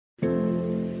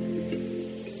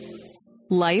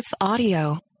Life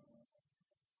Audio.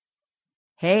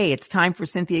 Hey, it's time for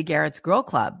Cynthia Garrett's Girl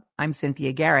Club. I'm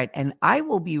Cynthia Garrett, and I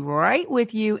will be right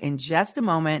with you in just a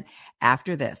moment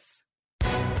after this.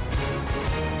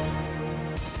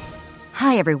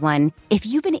 Hi, everyone. If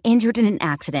you've been injured in an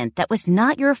accident that was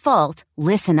not your fault,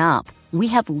 listen up. We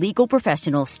have legal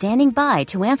professionals standing by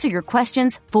to answer your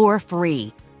questions for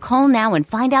free. Call now and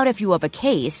find out if you have a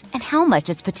case and how much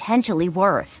it's potentially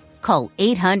worth. Call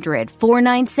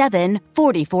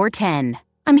 800-497-4410.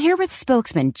 I'm here with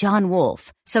spokesman John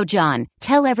Wolf. So, John,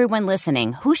 tell everyone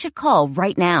listening who should call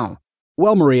right now.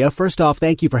 Well, Maria, first off,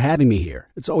 thank you for having me here.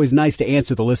 It's always nice to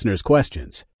answer the listeners'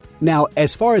 questions. Now,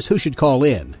 as far as who should call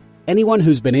in, anyone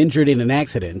who's been injured in an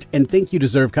accident and think you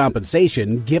deserve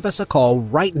compensation, give us a call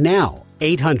right now.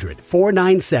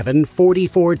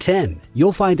 800-497-4410.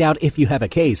 You'll find out if you have a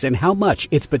case and how much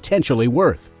it's potentially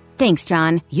worth. Thanks,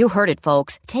 John. You heard it,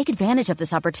 folks. Take advantage of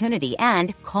this opportunity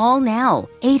and call now.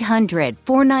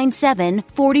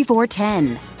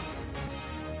 800-497-4410.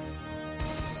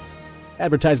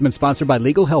 Advertisement sponsored by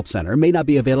Legal Help Center. May not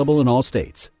be available in all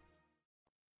states.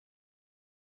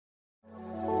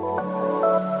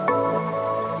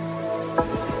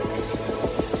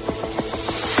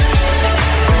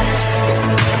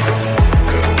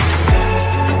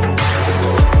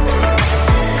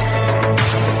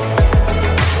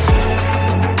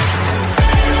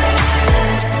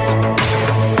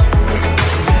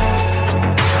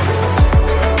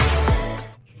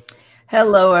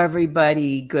 Hello,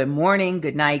 everybody. Good morning,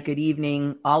 good night, good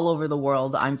evening, all over the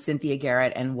world. I'm Cynthia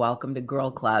Garrett, and welcome to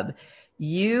Girl Club.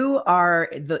 You are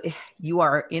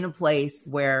in a place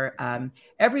where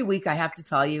every week I have to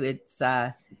tell you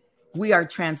we are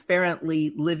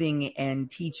transparently living and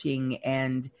teaching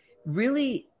and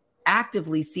really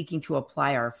actively seeking to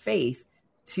apply our faith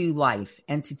to life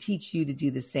and to teach you to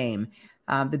do the same.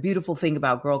 The beautiful thing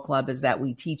about Girl Club is that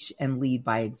we teach and lead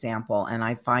by example, and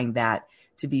I find that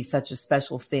to be such a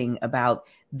special thing about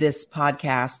this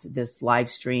podcast, this live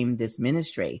stream, this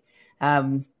ministry.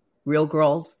 Real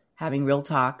girls having real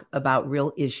talk about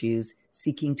real issues,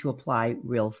 seeking to apply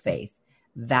real faith.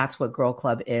 That's what Girl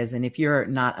Club is. And if you're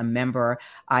not a member,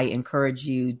 I encourage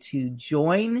you to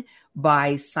join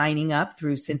by signing up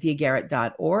through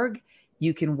cynthiagarrett.org.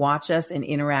 You can watch us and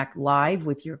interact live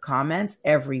with your comments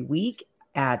every week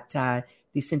at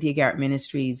the Cynthia Garrett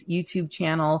Ministries YouTube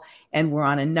channel. And we're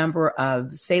on a number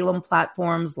of Salem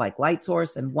platforms like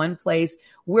LightSource and One Place.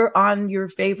 We're on your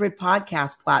favorite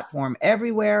podcast platform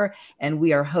everywhere. And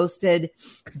we are hosted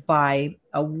by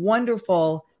a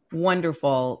wonderful,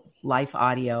 wonderful Life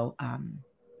Audio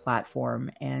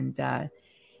platform. And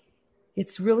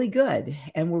it's really good.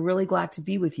 And we're really glad to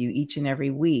be with you each and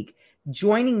every week.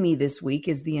 Joining me this week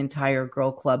is the entire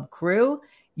Girl Club crew.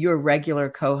 Your regular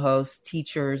co-hosts,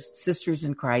 teachers, sisters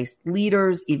in Christ,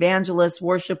 leaders, evangelists,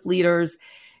 worship leaders.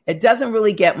 It doesn't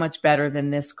really get much better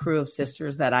than this crew of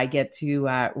sisters that I get to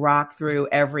rock through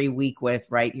every week with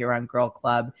right here on Girl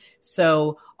Club.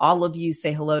 So all of you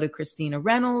say hello to Christina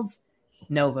Reynolds,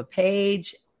 Nova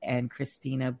Page, and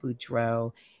Christina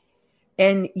Boudreau.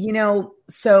 And,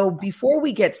 so before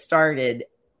we get started,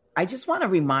 I just want to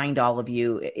remind all of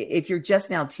you, if you're just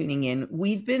now tuning in,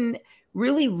 we've been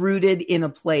really rooted in a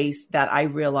place that I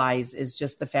realize is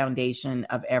just the foundation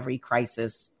of every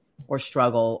crisis or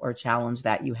struggle or challenge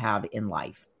that you have in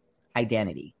life: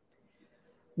 identity.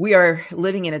 We are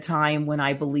living in a time when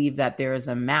I believe that there is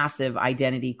a massive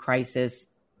identity crisis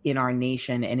in our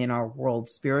nation and in our world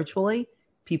spiritually.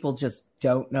 People just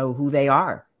don't know who they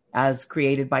are as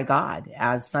created by God,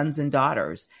 as sons and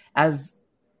daughters, as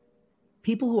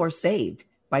people who are saved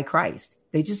by Christ.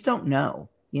 They just don't know.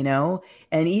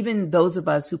 And even those of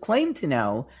us who claim to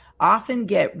know often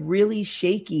get really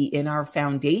shaky in our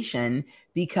foundation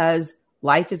because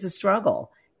life is a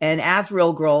struggle. And as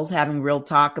real girls having real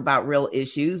talk about real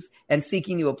issues and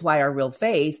seeking to apply our real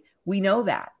faith, we know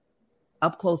that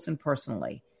up close and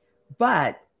personally.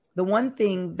 But the one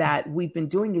thing that we've been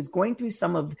doing is going through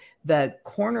some of the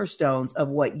cornerstones of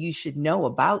what you should know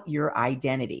about your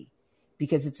identity,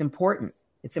 because it's important.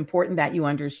 It's important that you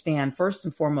understand, first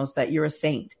and foremost, that you're a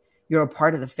saint. You're a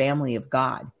part of the family of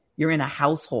God. You're in a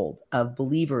household of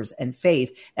believers and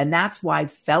faith. And that's why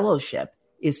fellowship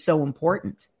is so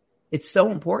important. It's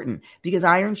so important because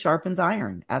iron sharpens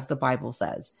iron, as the Bible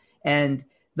says. And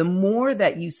the more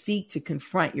that you seek to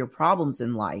confront your problems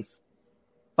in life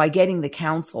by getting the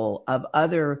counsel of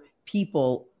other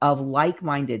people of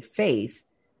like-minded faith,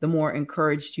 the more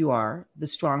encouraged you are, the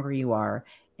stronger you are,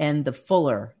 and the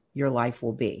fuller your life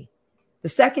will be. The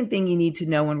second thing you need to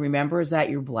know and remember is that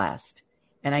you're blessed.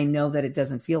 And I know that it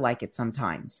doesn't feel like it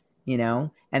sometimes,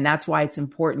 and that's why it's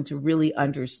important to really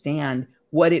understand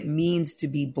what it means to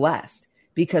be blessed.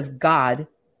 Because God,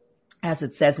 as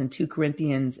it says in 2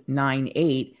 Corinthians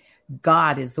 9:8,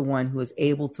 God is the one who is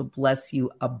able to bless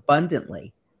you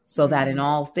abundantly, so that in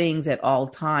all things at all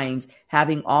times,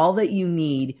 having all that you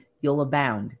need, you'll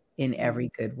abound in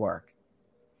every good work.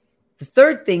 The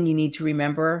third thing you need to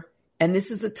remember, and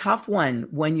this is a tough one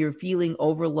when you're feeling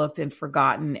overlooked and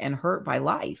forgotten and hurt by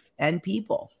life and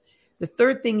people. The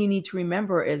third thing you need to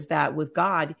remember is that with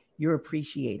God, you're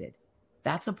appreciated.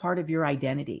 That's a part of your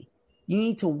identity. You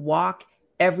need to walk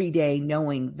every day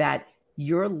knowing that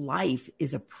your life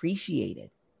is appreciated.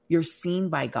 You're seen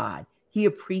by God. He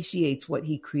appreciates what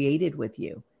he created with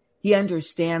you. He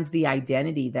understands the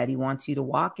identity that he wants you to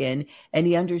walk in, and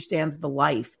he understands the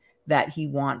life that he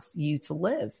wants you to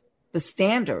live, the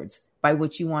standards by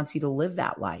which he wants you to live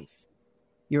that life.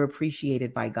 You're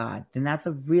appreciated by God. And that's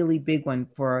a really big one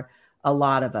for a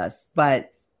lot of us.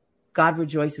 But God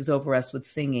rejoices over us with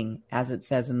singing, as it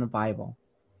says in the Bible.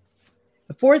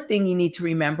 The fourth thing you need to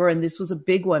remember, and this was a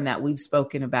big one that we've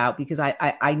spoken about because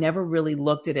I never really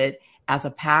looked at it as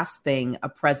a past thing, a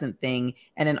present thing,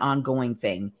 and an ongoing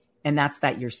thing. And that's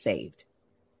that you're saved.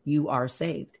 You are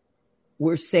saved.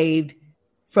 We're saved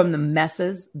from the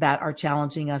messes that are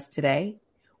challenging us today.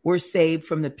 We're saved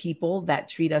from the people that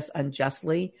treat us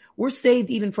unjustly. We're saved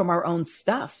even from our own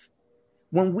stuff.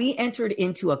 When we entered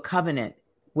into a covenant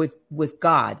with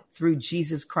God through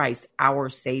Jesus Christ, our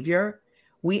Savior,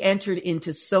 we entered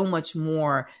into so much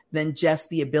more than just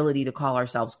the ability to call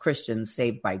ourselves Christians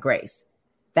saved by grace.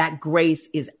 That grace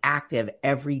is active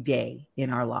every day in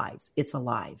our lives. It's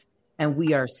alive. And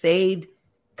we are saved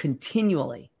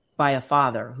continually by a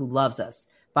Father who loves us,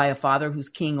 by a Father who's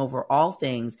king over all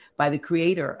things, by the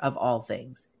creator of all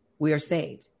things. We are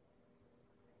saved.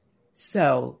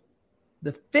 So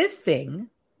the fifth thing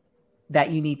that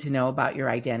you need to know about your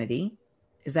identity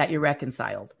is that you're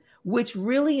reconciled, which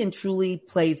really and truly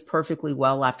plays perfectly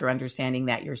well after understanding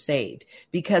that you're saved.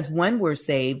 Because when we're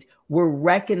saved, we're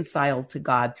reconciled to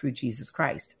God through Jesus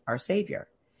Christ, our Savior.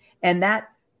 And that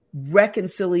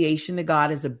reconciliation to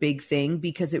God is a big thing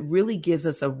because it really gives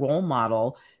us a role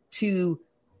model to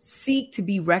seek to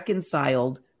be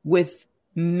reconciled with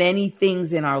many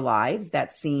things in our lives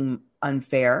that seem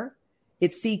unfair.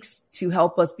 It seeks to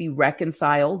help us be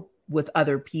reconciled with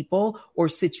other people or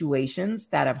situations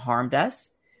that have harmed us.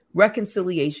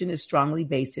 Reconciliation is strongly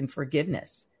based in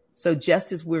forgiveness. So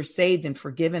just as we're saved and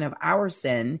forgiven of our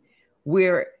sin,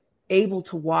 we're able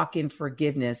to walk in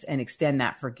forgiveness and extend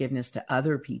that forgiveness to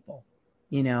other people,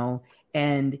 you know,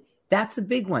 and that's a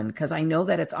big one because I know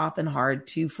that it's often hard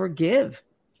to forgive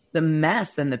the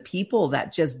mess and the people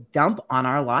that just dump on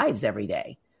our lives every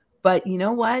day. But you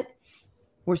know what?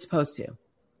 We're supposed to.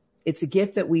 It's a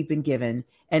gift that we've been given,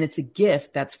 and it's a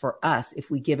gift that's for us if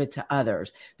we give it to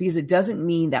others, because it doesn't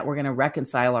mean that we're going to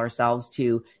reconcile ourselves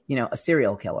to, you know, a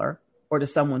serial killer or to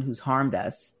someone who's harmed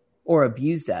us or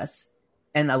abused us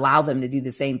and allow them to do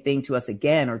the same thing to us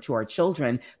again or to our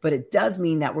children. But it does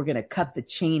mean that we're going to cut the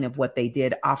chain of what they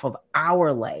did off of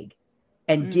our leg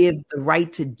and give the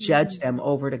right to judge them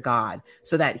over to God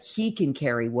so that he can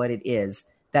carry what it is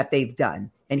that they've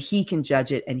done, and he can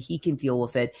judge it and he can deal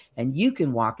with it, and you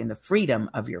can walk in the freedom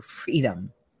of your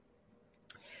freedom.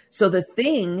 So the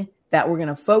thing that we're going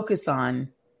to focus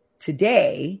on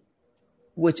today,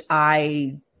 which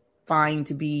I find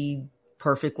to be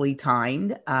perfectly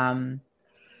timed,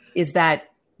 is that,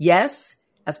 yes,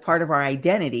 as part of our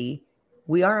identity,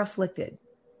 we are afflicted.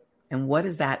 And what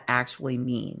does that actually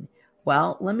mean?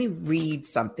 Well, let me read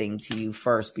something to you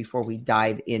first before we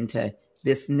dive into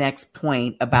this next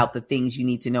point about the things you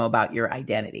need to know about your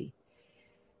identity.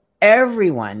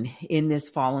 Everyone in this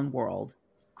fallen world,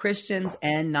 Christians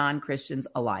and non-Christians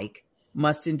alike,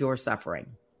 must endure suffering.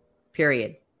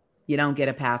 Period. You don't get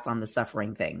a pass on the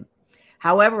suffering thing.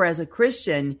 However, as a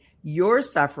Christian, your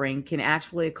suffering can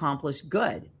actually accomplish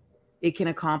good. It can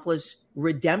accomplish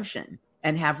redemption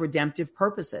and have redemptive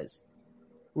purposes.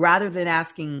 Rather than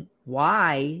asking,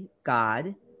 why,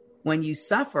 God, when you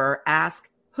suffer, ask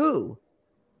who.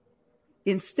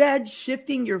 Instead,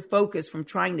 shifting your focus from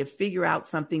trying to figure out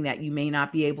something that you may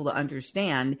not be able to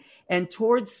understand and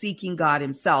towards seeking God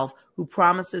himself, who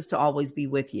promises to always be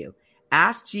with you.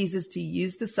 Ask Jesus to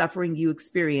use the suffering you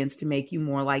experience to make you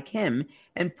more like him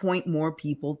and point more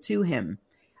people to him.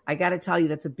 I got to tell you,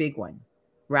 that's a big one.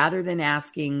 Rather than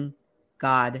asking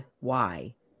God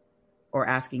why or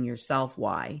asking yourself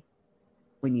why,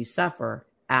 when you suffer,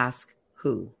 ask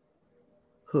who.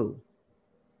 Who?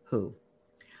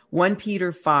 1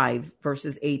 Peter 5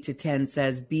 verses 8 to 10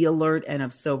 says, be alert and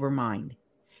of sober mind.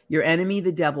 Your enemy,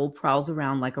 the devil, prowls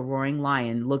around like a roaring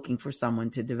lion looking for someone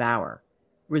to devour.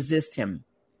 Resist him.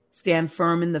 Stand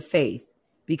firm in the faith,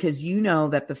 because you know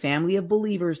that the family of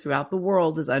believers throughout the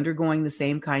world is undergoing the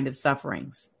same kind of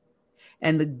sufferings.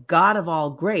 And the God of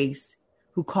all grace,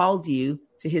 who called you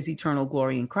to his eternal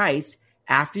glory in Christ,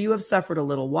 after you have suffered a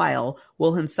little while,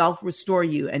 will himself restore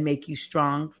you and make you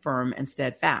strong, firm, and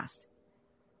steadfast.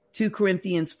 2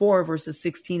 Corinthians 4 verses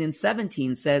 16 and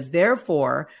 17 says,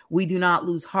 therefore, we do not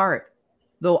lose heart.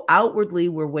 Though outwardly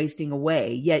we're wasting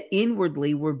away, yet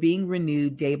inwardly we're being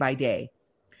renewed day by day.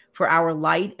 For our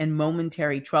light and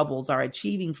momentary troubles are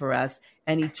achieving for us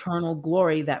an eternal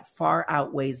glory that far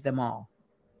outweighs them all.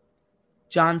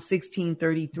 John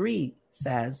 16:33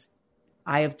 says,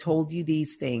 I have told you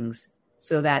these things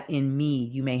so that in me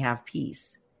you may have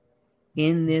peace.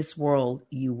 In this world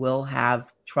you will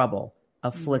have trouble,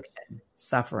 affliction,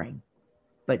 suffering,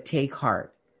 but take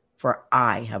heart, for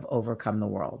I have overcome the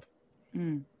world.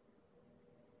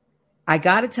 I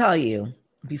got to tell you,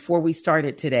 before we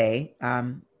started today,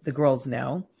 the girls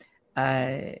know,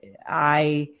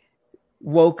 I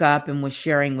woke up and was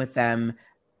sharing with them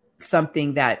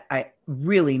something that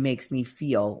really makes me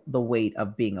feel the weight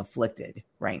of being afflicted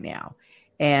right now.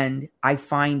 And I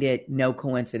find it no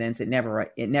coincidence. It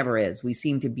never is. We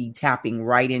seem to be tapping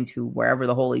right into wherever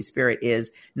the Holy Spirit is,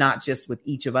 not just with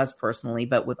each of us personally,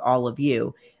 but with all of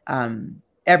you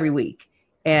every week.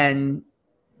 And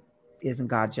isn't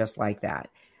God just like that?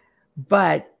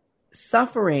 But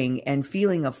suffering and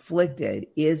feeling afflicted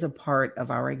is a part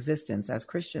of our existence as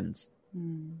Christians.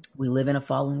 We live in a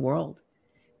fallen world.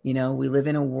 You know, we live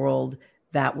in a world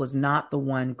that was not the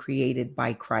one created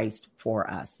by Christ for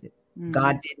us.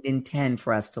 God didn't intend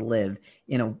for us to live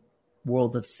in a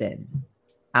world of sin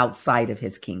outside of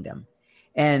his kingdom.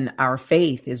 And our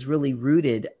faith is really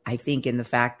rooted, I think, in the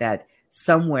fact that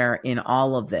somewhere in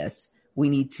all of this, we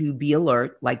need to be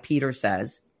alert, like Peter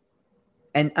says,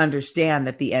 and understand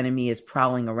that the enemy is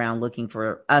prowling around looking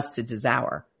for us to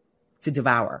devour.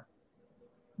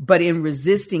 But in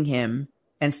resisting him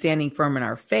and standing firm in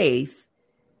our faith,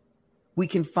 we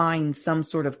can find some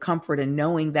sort of comfort in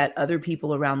knowing that other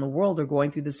people around the world are going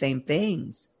through the same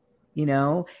things, you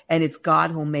know, and it's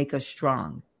God who'll make us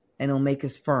strong and he'll make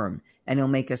us firm and he'll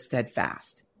make us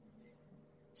steadfast.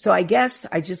 So I guess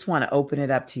I just want to open it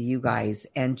up to you guys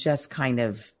and just kind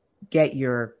of get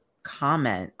your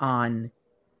comment on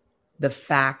the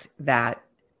fact that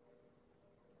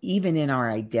even in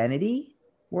our identity,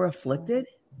 we're afflicted.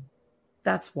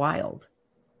 That's wild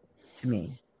to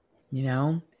me, you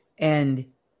know? And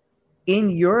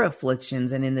in your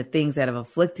afflictions and in the things that have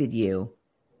afflicted you,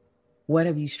 what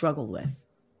have you struggled with?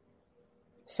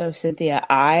 So Cynthia,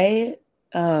 I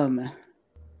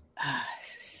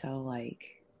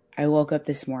woke up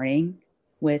this morning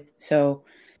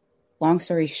long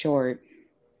story short,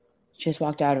 just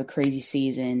walked out of a crazy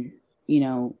season, you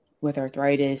know, with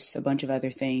arthritis, a bunch of other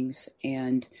things.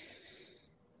 And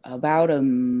about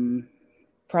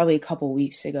probably a couple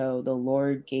weeks ago, the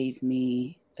Lord gave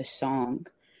me a song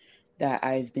that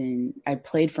I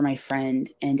played for my friend.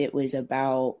 And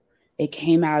it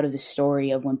came out of the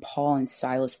story of when Paul and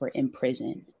Silas were in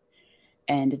prison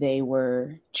and they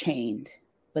were chained,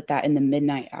 but that in the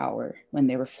midnight hour when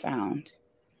they were found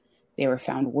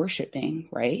worshiping,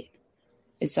 right?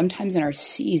 It's sometimes in our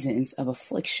seasons of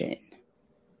affliction,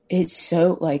 it's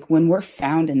so like when we're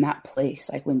found in that place,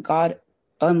 like when God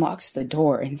unlocks the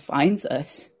door and finds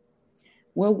us,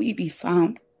 will we be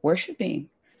found worshiping?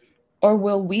 Or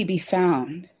will we be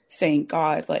found saying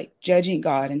God, like judging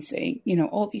God and saying, you know,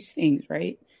 all these things,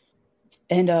 right?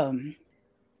 And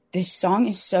this song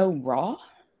is so raw.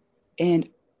 And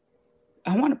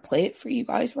I want to play it for you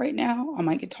guys right now on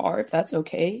my guitar, if that's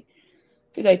okay.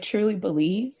 Because I truly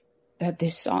believe that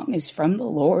this song is from the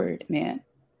Lord, man.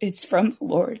 It's from the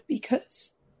Lord,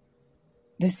 because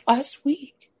this last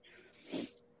week,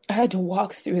 I had to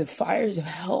walk through the fires of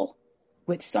hell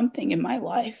with something in my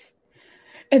life.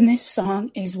 And this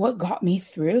song is what got me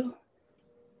through.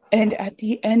 And at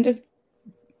the end of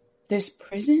this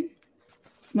prison,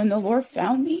 when the Lord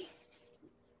found me,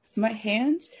 my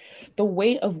hands, the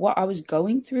weight of what I was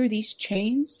going through, these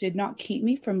chains did not keep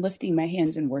me from lifting my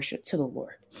hands in worship to the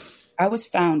Lord. I was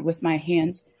found with my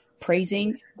hands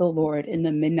praising the Lord in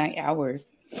the midnight hour.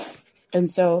 And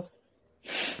so,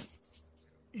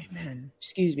 amen.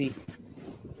 Excuse me.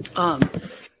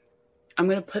 I'm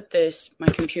going to put my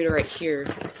computer right here.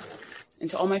 And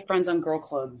to all my friends on Girl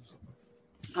Club,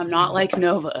 I'm not like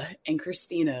Nova and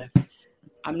Christina.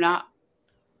 I'm not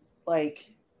like,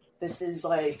 this is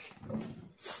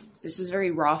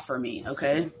very raw for me,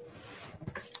 okay?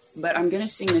 But I'm going to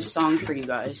sing this song for you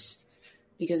guys,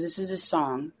 because this is a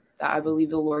song that I believe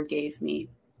the Lord gave me,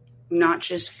 not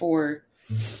just for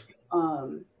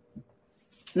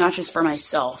not just for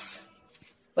myself,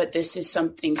 but this is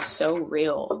something so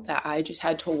real that I just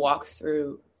had to walk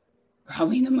through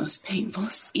probably the most painful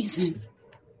season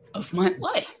of my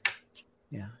life.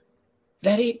 Yeah.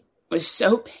 That it was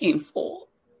so painful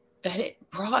that it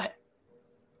brought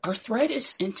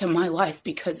arthritis into my life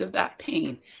because of that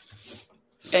pain.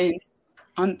 And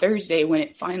on Thursday, when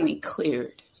it finally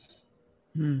cleared,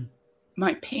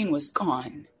 my pain was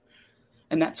gone.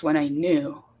 And that's when I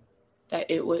knew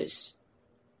that it was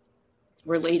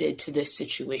related to this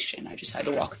situation I just had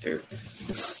to walk through.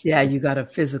 Yeah, you got a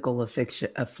physical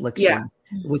affliction,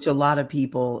 which a lot of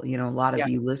people, a lot of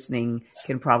you listening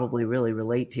can probably really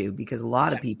relate to, because a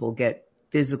lot of people get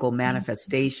physical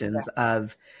manifestations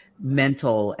of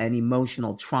mental and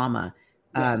emotional trauma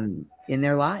in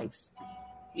their lives.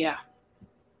 Yeah.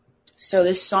 So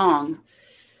this song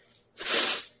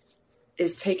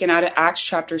is taken out of Acts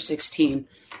chapter 16,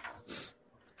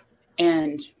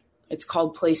 and it's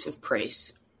called Place of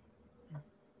Praise.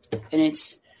 And it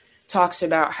talks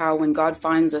about how when God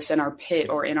finds us in our pit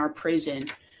or in our prison,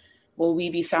 will we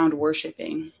be found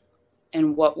worshiping?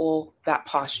 And what will that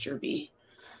posture be?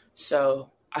 So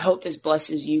I hope this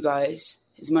blesses you guys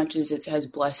as much as it has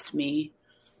blessed me.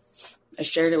 I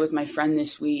shared it with my friend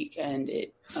this week, and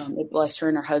it blessed her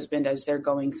and her husband as they're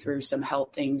going through some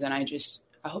health things. And I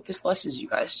hope this blesses you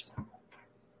guys.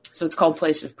 So it's called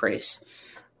Place of Praise.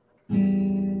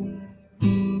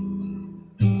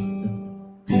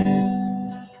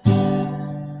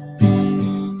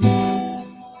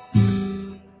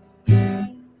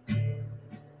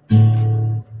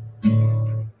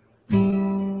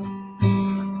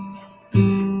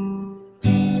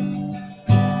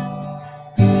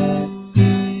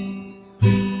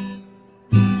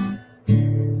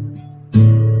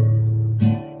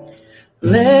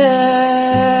 Let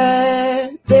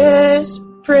this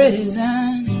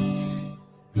prison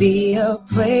be a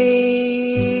place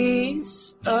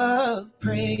of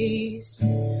praise.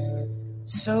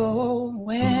 So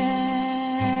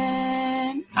when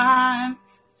I'm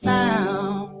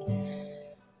found,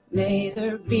 may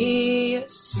there be a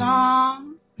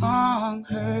song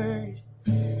heard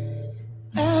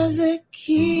as the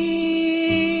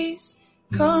keys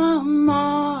come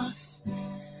off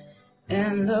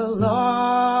and the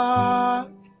lock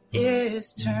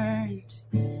is turned.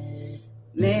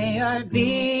 May I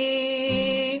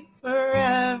be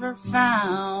forever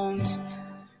found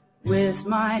with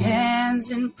my hands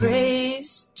in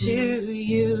praise to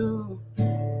you.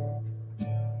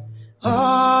 Hallelujah,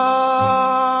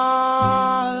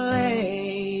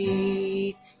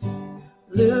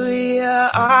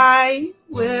 I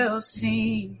will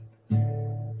sing.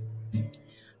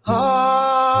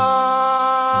 Hallelujah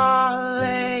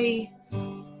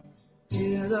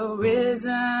to the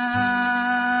risen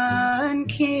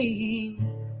King.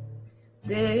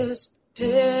 This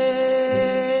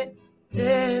pit,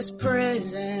 this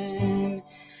prison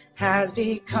has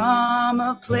become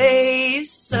a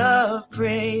place of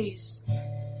praise.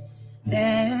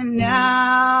 And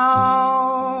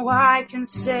now I can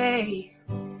say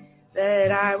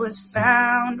that I was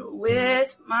found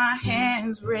with my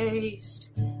hands raised.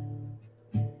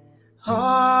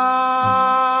 Hallelujah,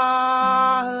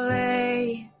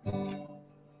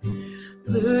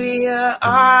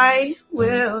 I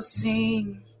will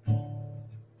sing.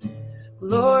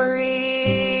 Glory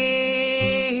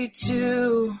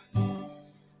to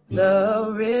the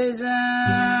risen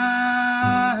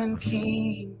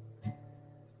King.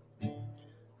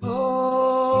 Oh,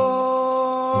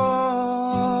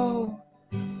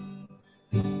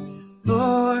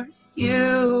 Lord,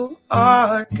 you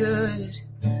are good.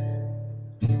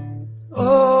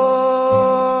 Oh,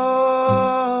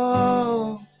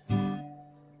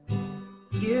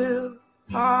 you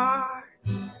are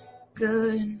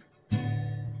good.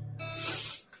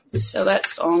 So that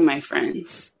song, my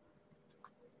friends,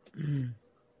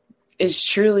 is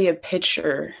truly a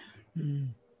picture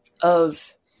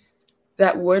of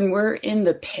that when we're in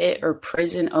the pit or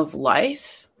prison of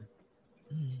life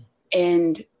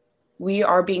and we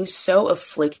are being so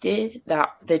afflicted that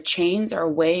the chains are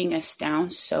weighing us down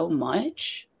so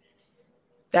much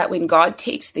that when God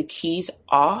takes the keys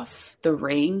off the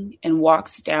ring and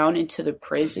walks down into the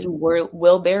prison,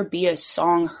 will there be a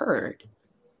song heard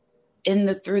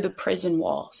through the prison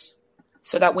walls?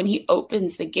 So that when he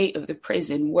opens the gate of the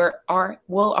prison, will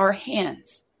our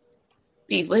hands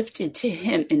be lifted to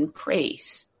him in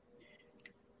praise?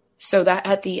 So that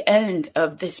at the end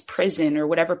of this prison or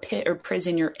whatever pit or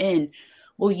prison you're in,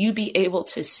 will you be able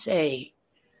to say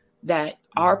that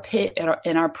our pit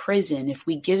and our prison, if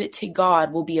we give it to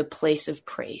God, will be a place of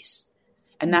praise?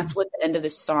 And that's what the end of the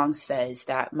song says,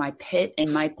 that my pit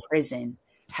and my prison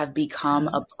have become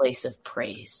a place of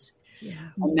praise. Yeah.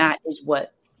 And that is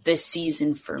what this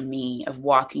season for me of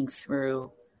walking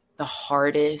through the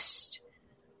hardest,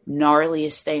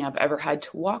 gnarliest thing I've ever had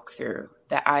to walk through,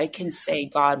 that I can say,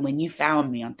 God, when you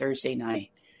found me on Thursday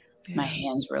night, my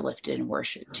hands were lifted in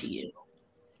worship to you.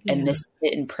 And this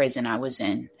pit in prison I was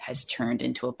in has turned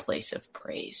into a place of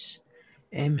praise.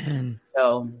 Amen.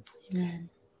 So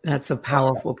that's a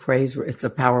powerful praise. It's a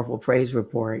powerful praise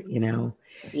report,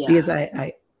 because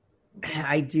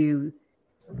I do.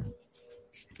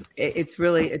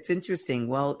 It's interesting.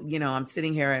 Well, I'm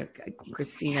sitting here at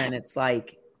Christina, and it's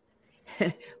like,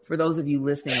 for those of you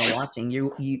listening or watching,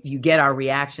 you get our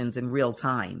reactions in real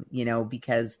time,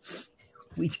 because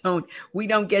we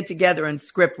don't get together and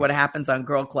script what happens on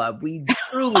Girl Club. We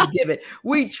truly give it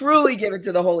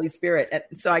to the Holy Spirit. And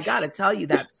so I got to tell you,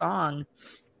 that song,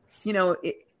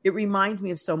 it reminds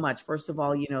me of so much. First of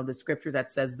all, the scripture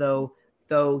that says, though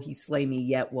he slay me,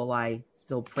 yet will I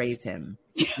still praise him,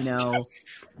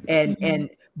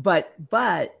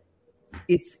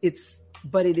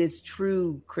 but it is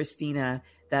true, Christina,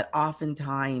 that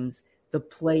oftentimes the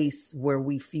place where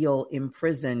we feel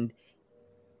imprisoned,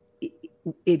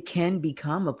 it can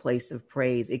become a place of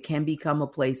praise. It can become a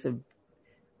place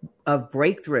of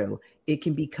breakthrough. It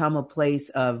can become a place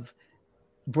of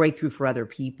breakthrough for other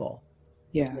people.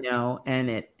 Yeah. And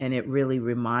it really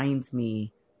reminds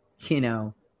me,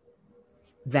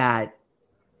 that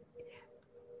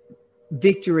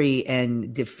victory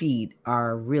and defeat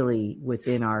are really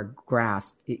within our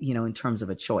grasp, in terms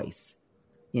of a choice,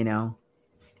 so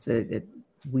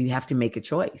we have to make a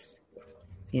choice,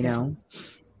 and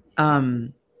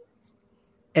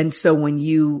so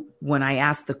when I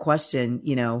ask the question,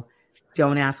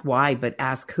 don't ask why, but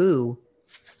ask who,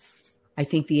 I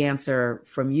think the answer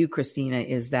from you, Christina,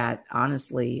 is that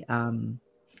honestly,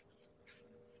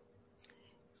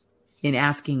 in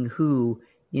asking who,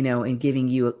 and giving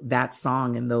you that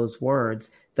song and those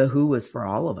words, the who was for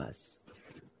all of us,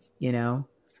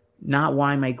 not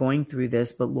why am I going through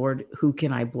this, but Lord, who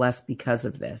can I bless because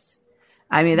of this?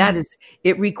 I mean,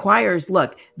 it requires,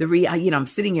 look, I'm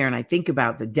sitting here and I think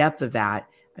about the depth of that.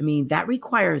 I mean, that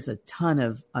requires a ton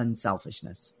of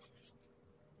unselfishness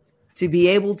to be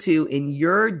able to, in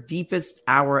your deepest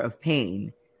hour of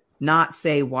pain, not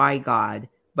say why God,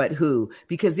 but who,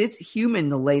 because it's human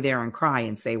to lay there and cry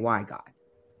and say, why God?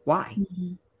 Why?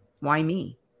 Mm-hmm. Why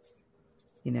me?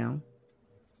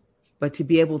 But to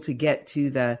be able to get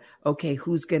to okay,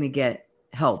 who's going to get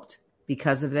helped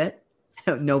because of it?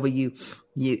 Nova, you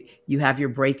have your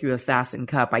breakthrough assassin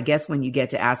cup. I guess when you get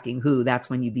to asking who,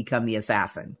 that's when you become the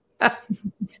assassin.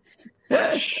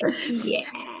 Yes.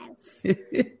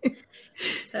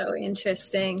 So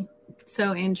interesting.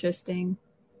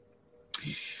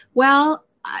 Well,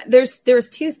 there's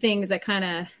two things that kind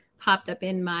of popped up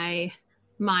in my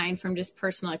mind from just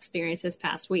personal experience this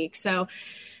past week. So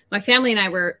my family and I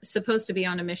were supposed to be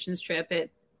on a missions trip.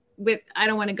 I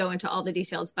don't want to go into all the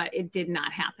details, but it did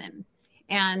not happen.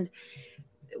 And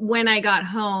when I got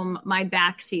home, my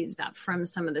back seized up from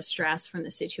some of the stress from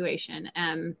the situation.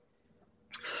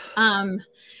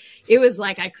 It was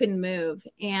like I couldn't move.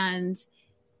 And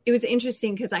it was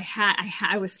interesting because I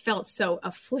felt so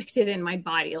afflicted in my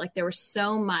body. Like there was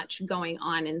so much going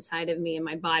on inside of me, and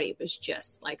my body was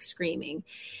just like screaming.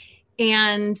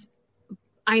 And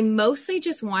I mostly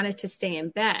just wanted to stay in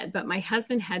bed, but my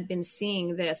husband had been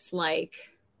seeing this like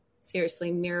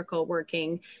seriously miracle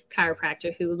working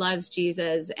chiropractor who loves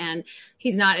Jesus. And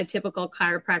he's not a typical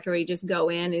chiropractor where you just go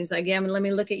in and he's like, yeah, let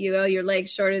me look at you. Oh, your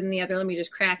leg's shorter than the other. Let me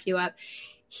just crack you up.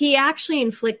 He actually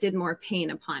inflicted more pain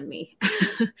upon me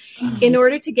in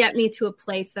order to get me to a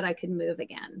place that I could move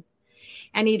again.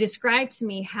 And he described to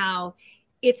me how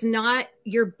it's not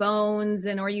your bones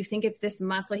or you think it's this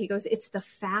muscle. He goes, it's the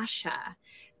fascia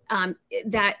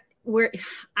that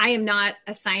I am not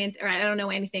a scientist, or I don't know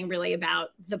anything really about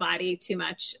the body too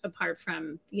much apart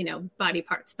from, body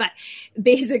parts. But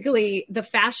basically the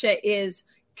fascia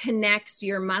connects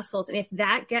your muscles. And if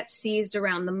that gets seized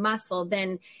around the muscle,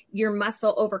 then your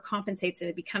muscle overcompensates and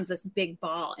it becomes this big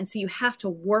ball. And so you have to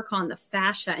work on the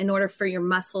fascia in order for your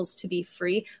muscles to be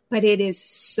free, but it is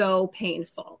so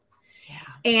painful. Yeah.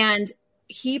 And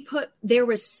there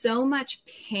was so much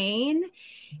pain.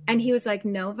 And he was like,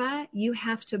 Nova, you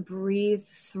have to breathe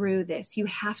through this. You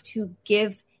have to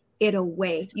give it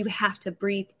away. You have to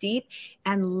breathe deep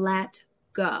and let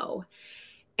go.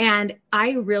 And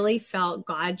I really felt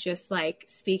God just like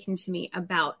speaking to me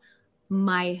about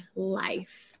my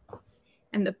life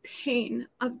and the pain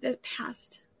of the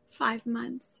past 5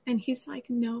 months. And he's like,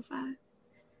 Nova,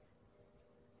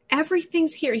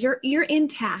 everything's here. You're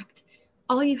intact.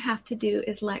 All you have to do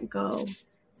is let go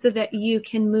so that you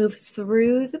can move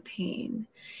through the pain.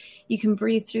 You can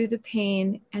breathe through the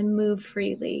pain and move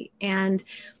freely. And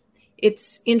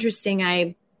it's interesting.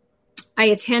 I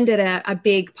attended a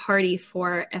big party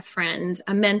for a friend,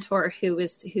 a mentor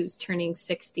who's turning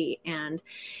 60. And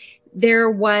there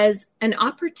was an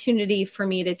opportunity for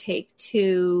me to take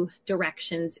two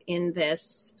directions in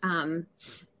this time,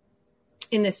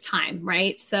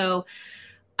 right? So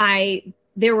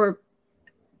there were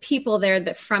people there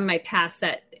that from my past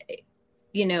that,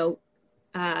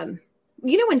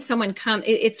 when someone comes,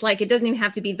 it's like, it doesn't even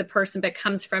have to be the person, but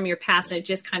comes from your past and it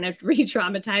just kind of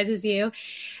re-traumatizes you.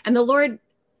 And the Lord,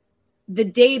 the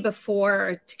day before,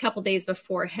 a couple days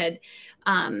before,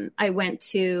 I went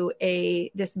to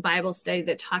this Bible study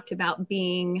that talked about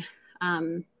being,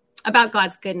 about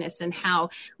God's goodness and how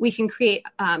we can create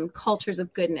cultures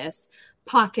of goodness,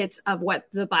 pockets of what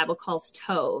the Bible calls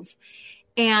tov.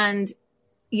 And,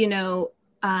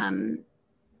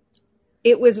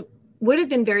 it would have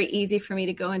been very easy for me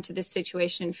to go into this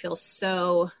situation and feel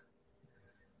so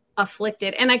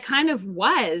afflicted. And I kind of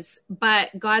was, but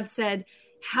God said,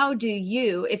 how do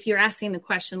you, if you're asking the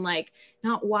question, like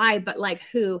not why, but like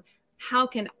who, how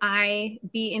can I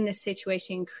be in this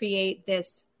situation, create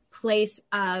this place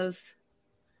of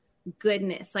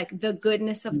goodness, like the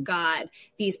goodness of God,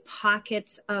 these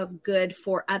pockets of good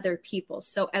for other people.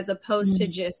 So as opposed to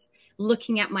just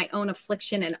looking at my own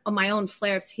affliction and my own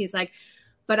flare-ups, he's like,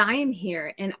 but I am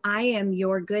here and I am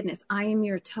your goodness. I am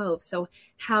your tov. So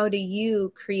how do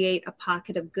you create a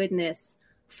pocket of goodness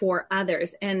for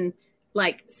others and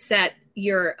like set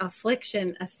your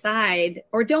affliction aside,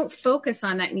 or don't focus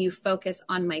on that and you focus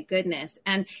on my goodness.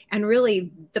 And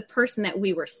really the person that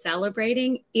we were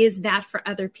celebrating is that for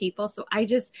other people. So I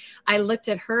looked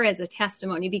at her as a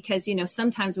testimony because,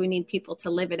 sometimes we need people to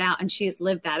live it out, and she has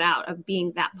lived that out of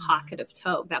being that pocket of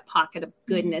tov, that pocket of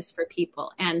goodness for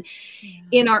people. And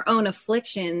in our own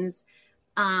afflictions,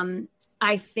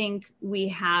 I think we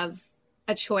have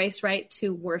a choice, right,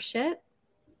 to worship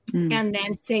and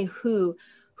then say, who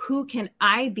can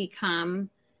I become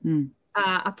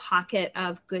a pocket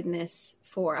of goodness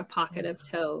for, a pocket of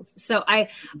tov? So I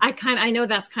know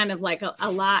that's kind of like a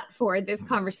lot for this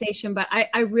conversation, but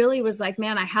I really was like,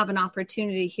 man, I have an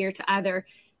opportunity here to either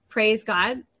praise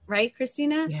God, right,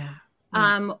 Christina? Yeah.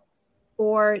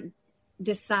 Or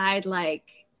decide like,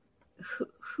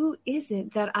 who is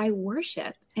it that I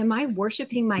worship? Am I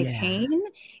worshiping my pain?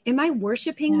 Am I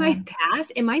worshiping my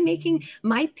past? Am I making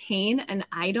my pain an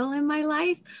idol in my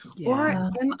life? Or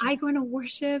am I going to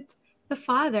worship the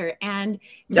Father and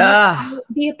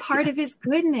be a part of his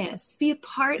goodness, be a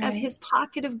part of his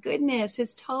pocket of goodness,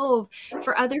 his tov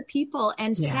for other people,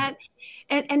 and set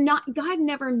and not, God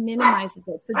never minimizes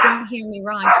it. So don't hear me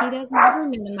wrong. He does never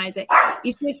minimize it.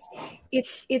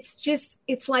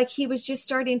 It's like he was just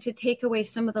starting to take away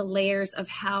some of the layers of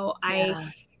how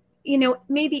I,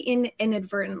 maybe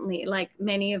inadvertently, like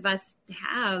many of us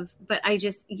have, but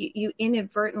you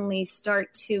inadvertently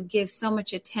start to give so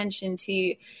much attention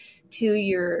to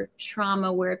your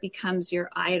trauma where it becomes your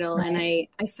idol. Right. And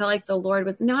I felt like the Lord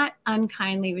was not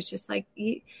unkindly, was just like,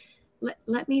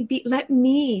 let me be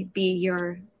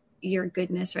your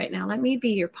goodness right now. Let me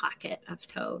be your pocket of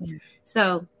tov. Yeah.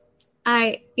 So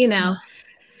it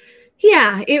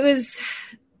was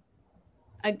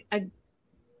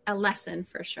a lesson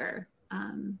for sure.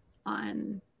 On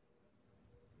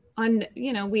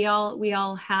we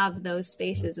all have those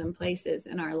spaces and places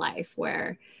in our life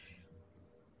where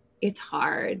it's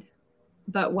hard,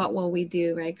 but what will we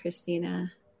do, right,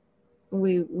 Christina?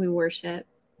 We worship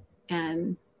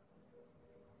and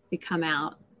we come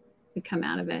out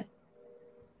of it.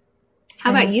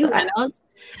 How about you, Reynolds?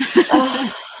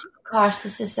 Oh, gosh,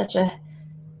 this is such a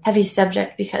heavy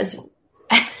subject because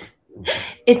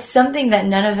it's something that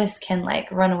none of us can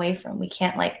like run away from. We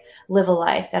can't like live a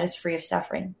life that is free of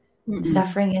suffering. Mm-hmm.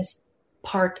 Suffering is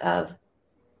part of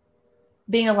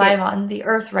being alive on the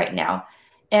earth right now.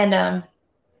 And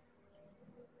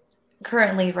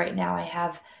currently right now I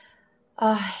have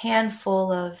a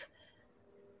handful of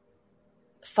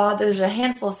fathers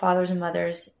and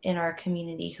mothers in our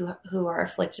community who are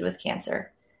afflicted with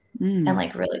cancer and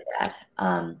like really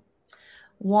bad.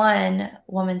 One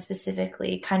woman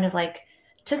specifically kind of like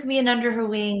took me in under her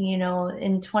wing,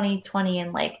 in 2020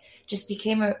 and like just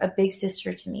became a big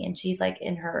sister to me. And she's like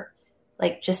in her,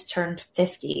 like just turned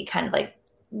 50, kind of like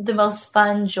the most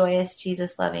fun, joyous,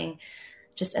 Jesus loving,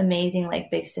 just amazing, like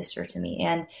big sister to me.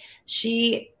 And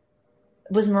she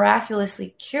was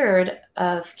miraculously cured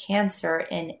of cancer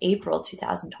in April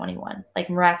 2021, like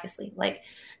miraculously, like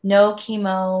no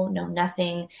chemo, no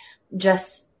nothing,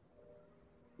 just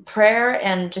prayer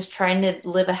and just trying to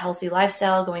live a healthy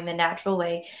lifestyle, going the natural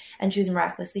way, and she was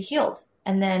miraculously healed.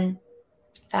 And then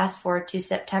fast forward to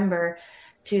September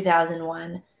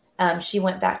 2001, she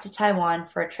went back to Taiwan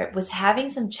for a trip, was having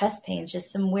some chest pains,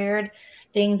 just some weird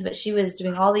things, but she was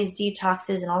doing all these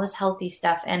detoxes and all this healthy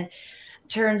stuff. And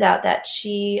turns out that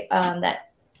she,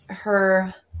 that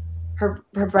her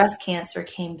breast cancer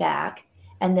came back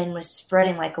and then was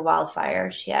spreading like a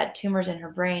wildfire. She had tumors in her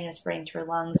brain, was spreading to her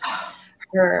lungs.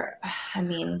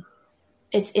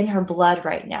 It's in her blood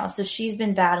right now. So she's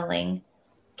been battling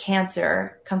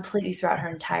cancer completely throughout her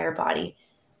entire body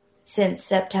since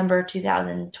September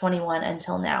 2021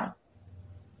 until now.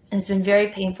 And it's been very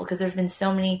painful because there's been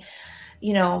so many,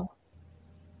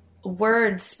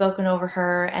 words spoken over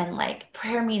her and like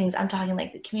prayer meetings. I'm talking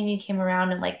like the community came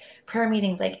around and like prayer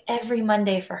meetings, like every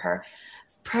Monday for her,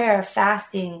 prayer,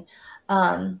 fasting.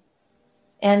 And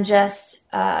just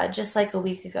like a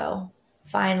week ago,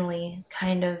 finally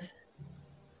kind of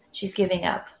she's giving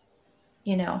up,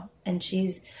 and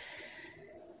she's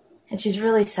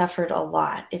really suffered a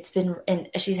lot. It's been, and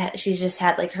she's just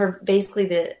had like her, basically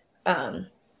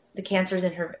the cancer's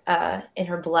in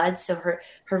her blood. So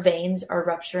her veins are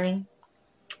rupturing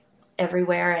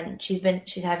everywhere. And she's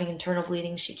having internal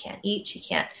bleeding. She can't eat. She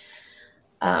can't,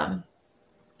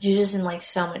 she's just in like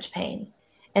so much pain.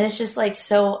 And it's just like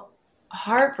so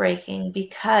heartbreaking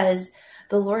because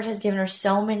the Lord has given her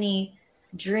so many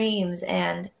dreams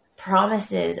and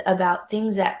promises about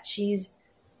things that she's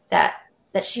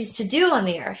to do on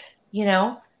the earth,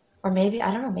 or maybe, I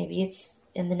don't know, maybe it's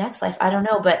in the next life. I don't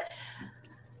know, but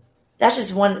that's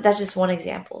just one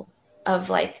example of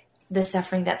like the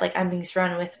suffering that like I'm being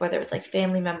surrounded with, whether it's like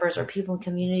family members or people in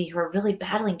community who are really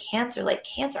battling cancer. Like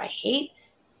cancer, I hate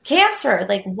cancer.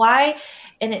 Like why?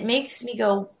 And it makes me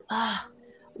go,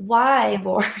 why,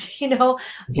 Lord?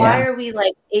 Why are we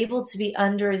like able to be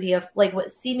under the like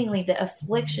what seemingly the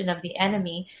affliction of the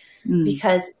enemy?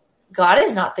 Because God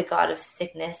is not the God of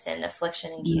sickness and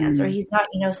affliction and cancer. He's not,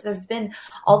 so there've been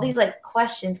all these like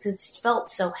questions because it's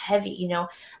felt so heavy,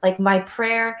 like my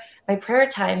prayer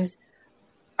times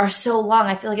are so long.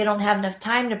 I feel like I don't have enough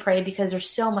time to pray because there's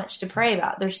so much to pray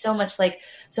about. There's so much, like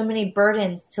so many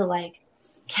burdens to like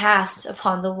cast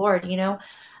upon the Lord,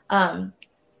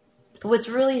 but what's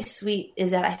really sweet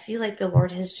is that I feel like the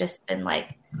Lord has just been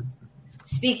like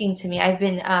speaking to me. I've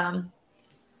been,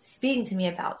 speaking to me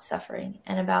about suffering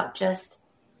and about just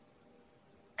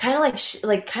kind of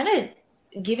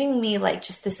giving me like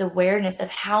just this awareness of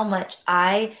how much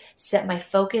I set my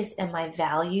focus and my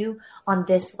value on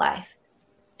this life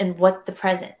and what's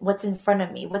in front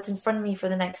of me for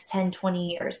the next 10,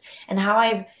 20 years. And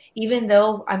how even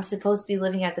though I'm supposed to be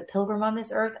living as a pilgrim on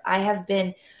this earth, I have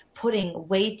been putting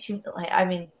way too,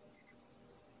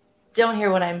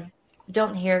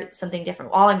 don't hear something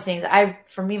different. All I'm saying is I've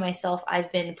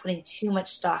been putting too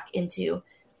much stock into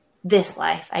this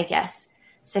life, I guess.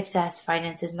 Success,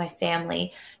 finances, my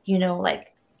family,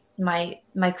 like my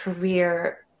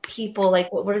career, people,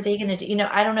 like what are they going to do?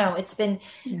 I don't know. It's been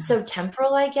so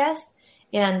temporal, I guess.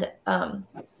 And the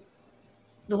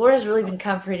Lord has really been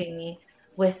comforting me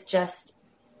with just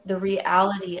the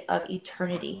reality of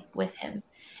eternity with him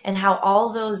and how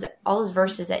all those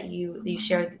verses that you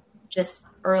shared just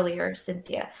earlier,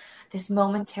 Cynthia, this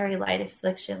momentary light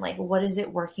affliction, like what is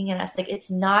it working in us? Like it's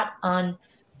not unto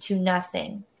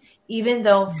nothing, even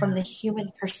though from the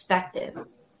human perspective,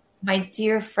 my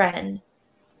dear friend,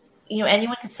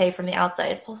 anyone could say from the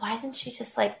outside, well, why isn't she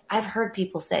just like, I've heard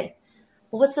people say,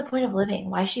 well, what's the point of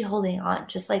living? Why is she holding on?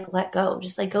 Just like, let go,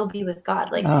 just like go be with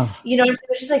God. Like,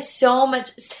 there's just like so much,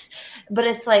 but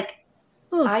it's like,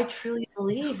 I truly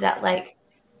believe that like,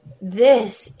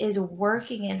 this is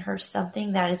working in her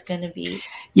something that is going to be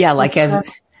like as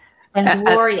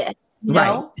glorious,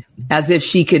 right? As if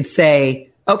she could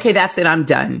say, "Okay, that's it, I'm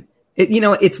done."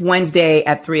 It's Wednesday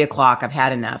at 3:00. I've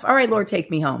had enough. All right, Lord, take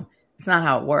me home. It's not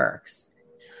how it works,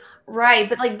 right?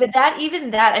 But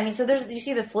I mean, so you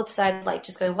see the flip side of like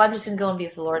just going, well, I'm just going to go and be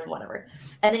with the Lord, whatever,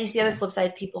 and then you see the other flip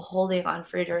side of people holding on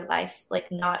for dear life,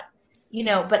 like not,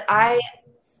 But I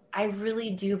really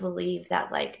do believe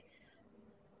that like.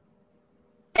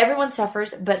 Everyone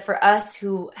suffers, but for us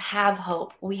who have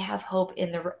hope, we have hope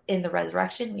in the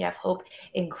resurrection. We have hope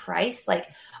in Christ. Like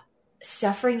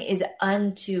suffering is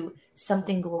unto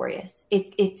something glorious.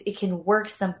 It can work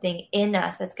something in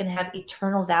us that's going to have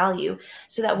eternal value,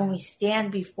 so that when we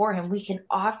stand before Him, we can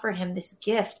offer Him this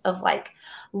gift of like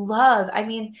love. I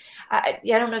mean, I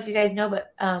don't know if you guys know,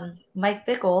 but Mike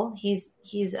Bickle, he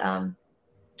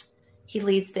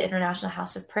leads the International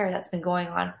House of Prayer that's been going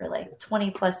on for like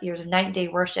 20 plus years of night and day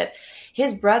worship.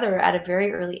 His brother at a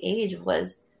very early age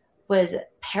was was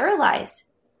paralyzed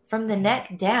from the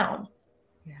neck down.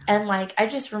 Yeah. And like, I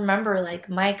just remember like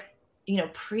Mike,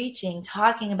 preaching,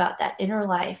 talking about that inner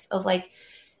life of like,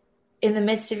 in the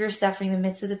midst of your suffering, in the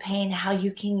midst of the pain, how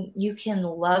you can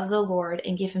love the Lord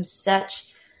and give him such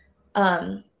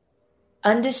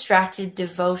undistracted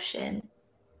devotion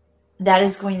that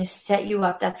is going to set you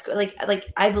up. That's like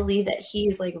I believe that he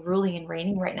is like ruling and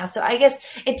reigning right now. So I guess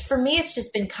for me, it's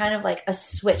just been kind of like a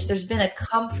switch. There's been a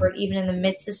comfort even in the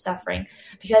midst of suffering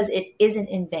because it isn't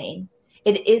in vain.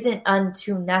 It isn't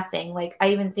unto nothing. Like I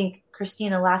even think,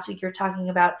 Christina, last week you were talking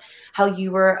about how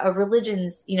you were a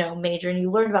religions, major, and you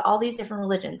learned about all these different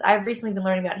religions. I've recently been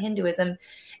learning about Hinduism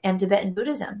and Tibetan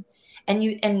Buddhism,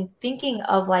 and thinking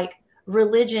of like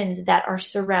religions that are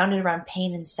surrounded around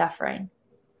pain and suffering,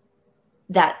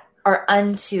 that are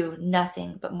unto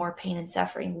nothing but more pain and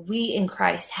suffering. We in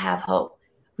Christ have hope.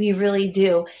 We really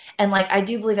do. And like, I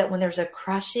do believe that when there's a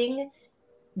crushing,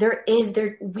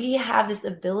 we have this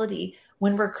ability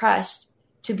when we're crushed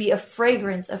to be a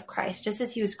fragrance of Christ, just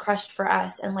as he was crushed for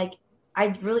us. And like,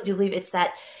 I really do believe it's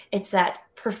that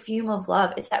perfume of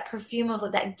love. It's that perfume of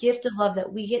that gift of love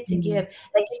that we get to give,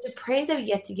 that gift of praise that we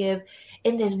get to give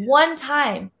in this one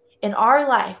time in our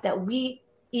life that we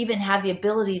even have the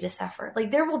ability to suffer. Like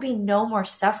there will be no more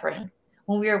suffering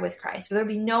when we are with Christ. There will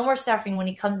be no more suffering when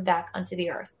he comes back onto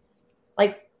the earth.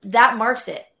 Like that marks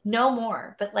it. No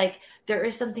more. But like there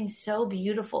is something so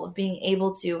beautiful of being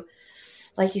able to,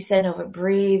 like you said, Nova,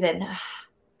 breathe. And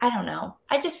I don't know.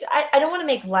 I don't want to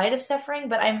make light of suffering,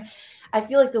 but I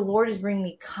feel like the Lord is bringing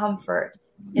me comfort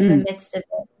in the midst of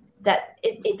it, that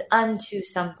it's unto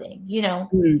something,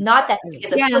 not that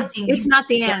it's afflicting. It's not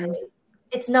the end.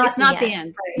 It's not the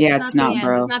end. Right. Yeah, it's not,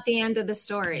 bro. It's not the end of the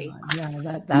story.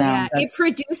 It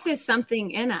produces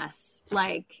something in us,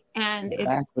 like, and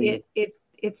exactly.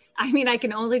 it's. I mean, I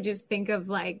can only just think of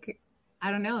like,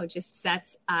 I don't know, it just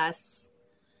sets us.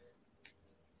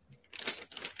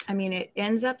 I mean, it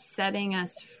ends up setting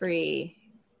us free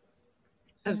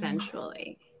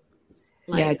eventually.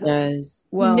 Like, yeah, it does.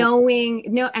 Well,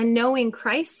 knowing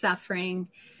Christ's suffering.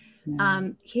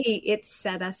 It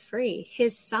set us free.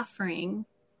 His suffering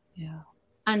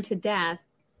unto death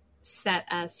set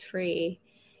us free.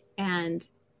 And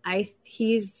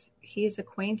he's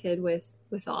acquainted with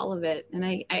all of it. And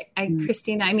I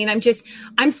Christina, I mean,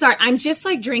 I'm sorry. I'm just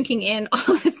like drinking in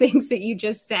all the things that you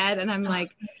just said. And I'm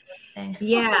like, I'm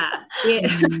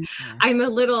a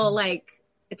little like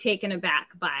taken aback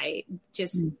by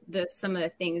just some of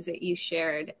the things that you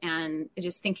shared, and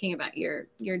just thinking about your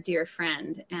dear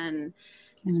friend and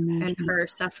her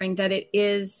suffering, that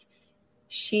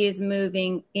she is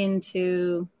moving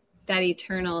into that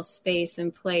eternal space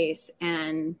and place.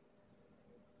 And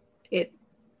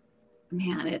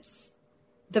it's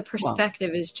the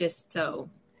perspective is just so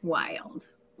wild.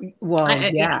 Well,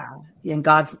 and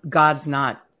God's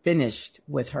not finished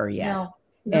with her yet.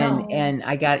 No. And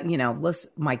I got,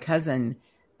 my cousin,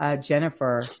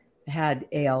 Jennifer, had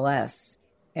ALS,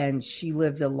 and she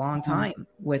lived a long time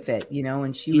with it,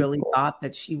 and she really thought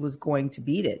that she was going to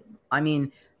beat it. I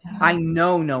mean, I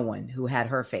know no one who had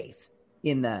her faith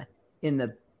in the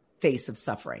face of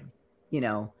suffering,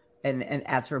 and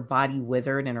as her body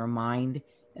withered and her mind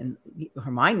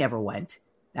never went.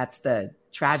 That's the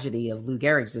tragedy of Lou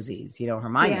Gehrig's disease. Her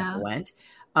mind never went.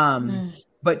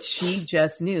 But she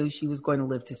just knew she was going to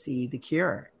live to see the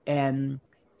cure, and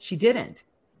she didn't.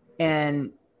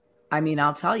 And I mean,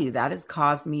 I'll tell you, that has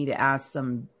caused me to ask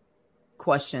some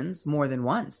questions more than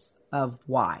once of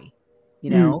why,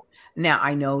 Now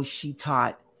I know she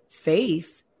taught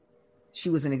faith. She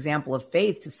was an example of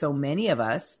faith to so many of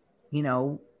us,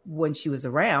 when she was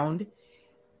around,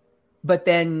 but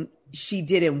then she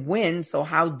didn't win. So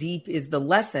how deep is the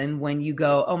lesson when you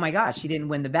go, oh my gosh, she didn't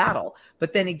win the battle?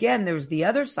 But then again, there's the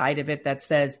other side of it that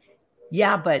says,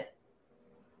 yeah, but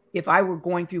if I were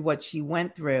going through what she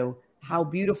went through, how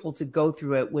beautiful to go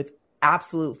through it with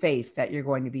absolute faith that you're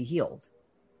going to be healed.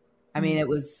 I mean, it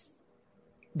was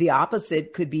the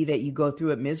opposite could be that you go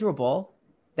through it miserable,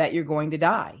 that you're going to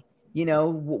die.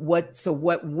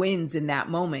 What wins in that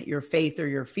moment, your faith or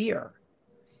your fear?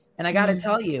 And I got to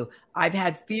tell you, I've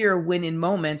had fear win in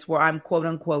moments where I'm quote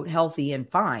unquote healthy and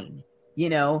fine,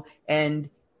 and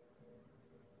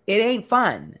it ain't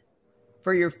fun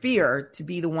for your fear to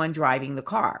be the one driving the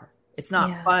car. It's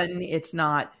not fun. It's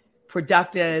not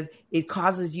productive. It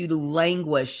causes you to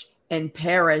languish and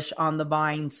perish on the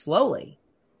vine slowly.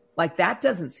 Like that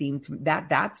doesn't seem to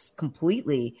that's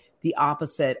completely the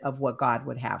opposite of what God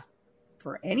would have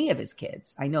for any of his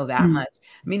kids. I know that much.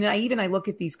 I mean, I look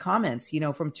at these comments,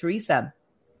 from Teresa.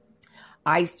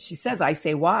 She says, I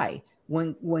say, why?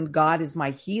 When God is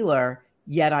my healer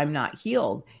yet I'm not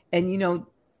healed. And,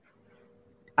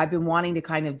 I've been wanting to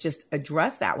kind of just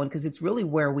address that one because it's really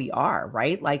where we are,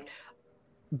 right? Like,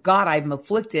 God, I'm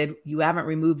afflicted. You haven't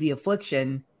removed the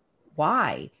affliction.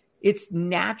 Why? It's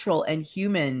natural and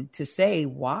human to say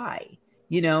why.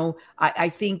 I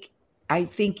think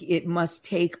it must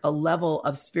take a level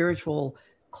of spiritual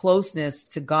closeness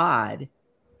to God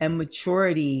and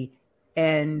maturity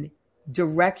and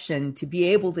direction to be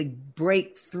able to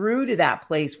break through to that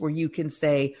place where you can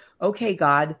say, okay,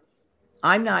 God,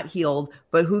 I'm not healed,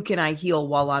 but who can I heal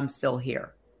while I'm still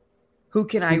here? Who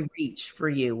can I reach for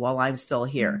you while I'm still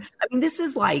here? I mean, this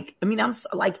is like, I'm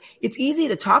like, it's easy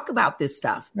to talk about this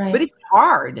stuff, right, but it's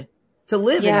hard to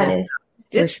live in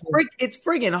this. It's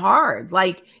friggin' hard.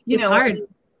 Like, it's hard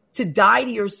to die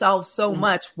to yourself so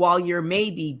much while you're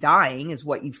maybe dying is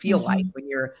what you feel like when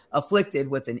you're afflicted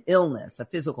with an illness, a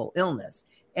physical illness.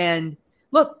 And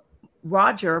look,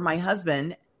 Roger, my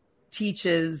husband,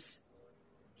 teaches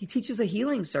a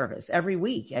healing service every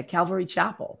week at Calvary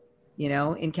Chapel,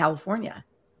 in California.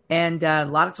 And a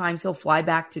lot of times he'll fly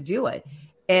back to do it.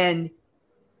 And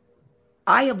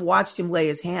I have watched him lay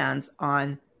his hands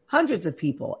on hundreds of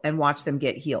people and watch them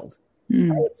get healed.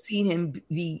 I've seen him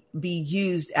be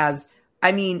used as,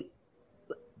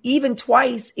 even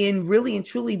twice in really and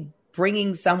truly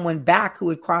bringing someone back who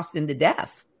had crossed into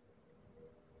death.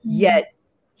 Yet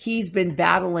he's been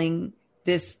battling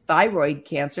this thyroid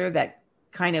cancer that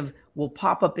kind of will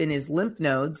pop up in his lymph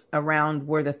nodes around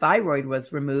where the thyroid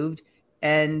was removed.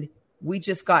 And we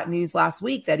just got news last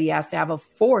week that he has to have a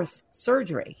 4th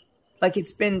surgery. Like,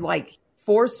 it's been like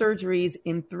 4 surgeries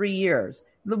in 3 years.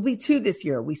 There'll be 2 this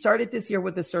year. We started this year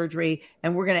with the surgery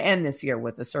and we're going to end this year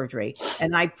with the surgery.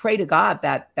 And I pray to God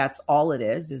that that's all it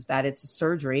is that it's a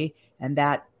surgery and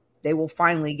that they will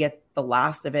finally get the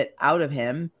last of it out of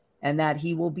him and that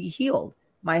he will be healed.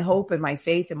 My hope and my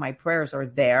faith and my prayers are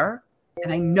there.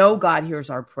 And I know God hears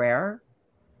our prayer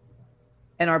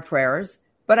and our prayers.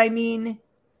 But I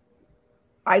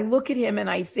look at him and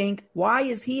I think, why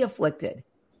is he afflicted?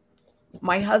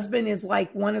 My husband is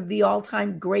like one of the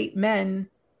all-time great men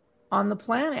on the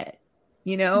planet,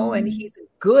 and he's a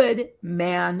good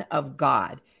man of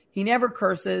God. He never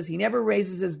curses. He never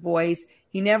raises his voice.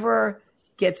 He never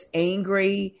gets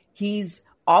angry. He's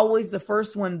always the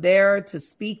first one there to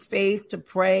speak faith, to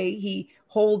pray. He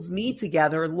holds me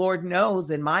together, Lord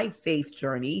knows, in my faith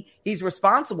journey. He's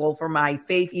responsible for my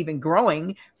faith even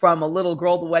growing from a little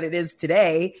girl to what it is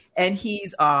today. And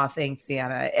he's, thanks,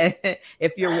 Sienna.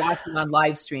 If you're watching on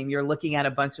live stream, you're looking at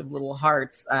a bunch of little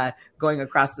hearts going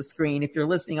across the screen. If you're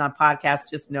listening on podcast,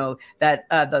 just know that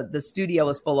the studio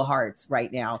is full of hearts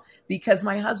right now because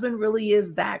my husband really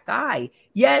is that guy.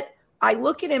 Yet I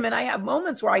look at him and I have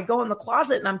moments where I go in the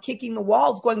closet and I'm kicking the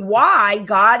walls going, why,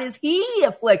 God, is he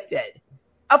afflicted?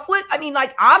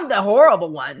 Like, I'm the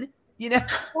horrible one,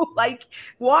 like,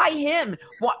 why him?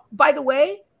 By the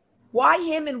way, why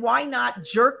him and why not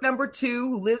jerk number 2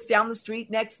 who lives down the street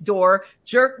next door,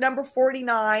 jerk number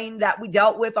 49 that we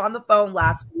dealt with on the phone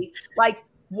last week? Like,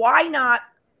 why not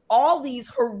all these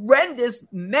horrendous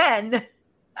men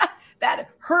that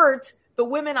hurt the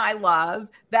women I love,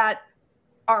 that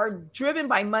are driven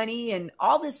by money and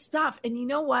all this stuff? And you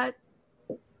know what?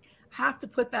 I have to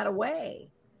put that away.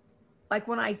 Like,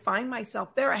 when I find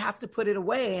myself there, I have to put it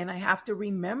away and I have to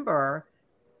remember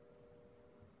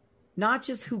not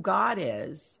just who God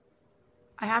is.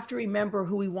 I have to remember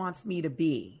who he wants me to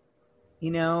be,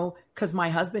 because my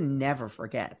husband never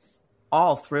forgets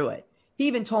all through it. He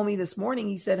even told me this morning,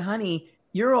 he said, honey,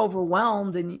 you're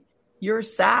overwhelmed and you're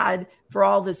sad for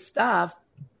all this stuff.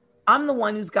 I'm the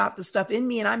one who's got the stuff in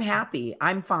me and I'm happy.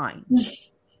 I'm fine.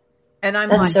 And I'm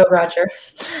That's so Roger.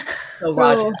 So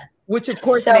Roger. Which of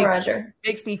course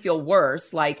makes me feel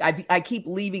worse. Like I keep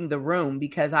leaving the room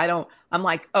because I'm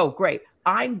like, oh, great.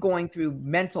 I'm going through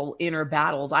mental inner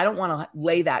battles. I don't want to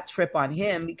lay that trip on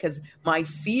him because I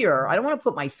don't want to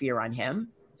put my fear on him.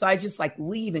 So I just like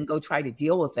leave and go try to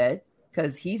deal with it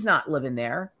because he's not living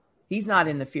there. He's not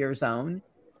in the fear zone,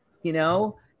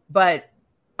 but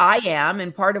I am.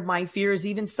 And part of my fear is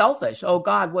even selfish. Oh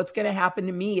God, what's going to happen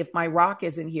to me if my rock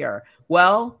isn't here?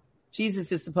 Well,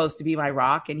 Jesus is supposed to be my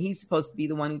rock and he's supposed to be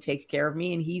the one who takes care of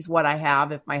me. And he's what I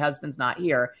have if my husband's not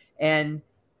here. And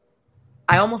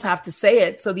I almost have to say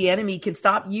it so the enemy can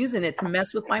stop using it to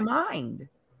mess with my mind,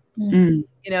 And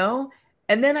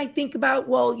then I think about,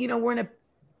 well, we're in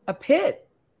a pit.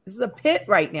 This is a pit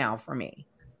right now for me.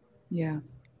 Yeah.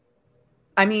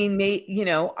 I mean,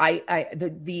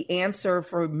 the answer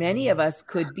for many of us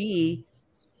could be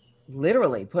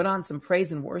literally put on some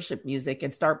praise and worship music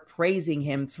and start praising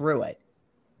him through it.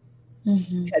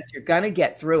 Because you're going to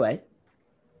get through it.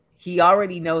 he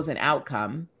already knows an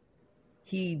outcome.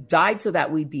 He died so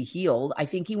that we'd be healed. I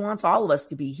think he wants all of us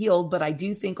to be healed, but I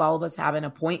do think all of us have an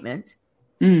appointment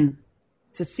to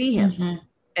see him. Mm-hmm.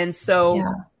 And so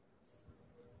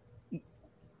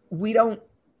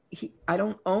I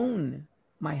don't own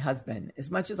my husband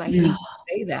as much as I hate to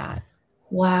say that.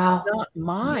 Wow. It's not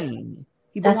mine.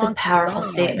 That's a powerful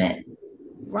statement.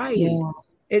 Right. Yeah.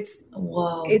 It's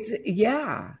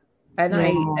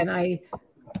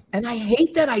And I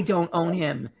hate that I don't own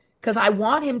him. Because I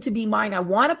want him to be mine. I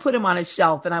want to put him on a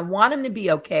shelf and I want him to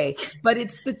be okay. But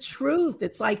it's the truth.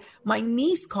 It's like my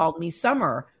niece called me,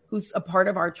 Summer, who's a part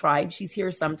of our tribe. She's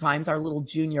here sometimes, our little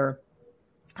junior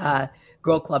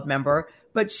girl club member.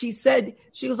 But she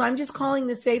goes, I'm just calling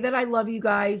to say that I love you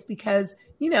guys because,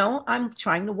 I'm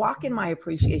trying to walk in my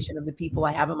appreciation of the people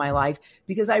I have in my life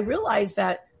because I realize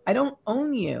that I don't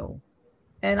own you.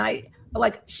 And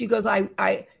she goes,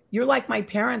 you're like my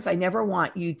parents. I never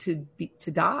want you to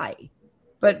die,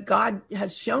 but God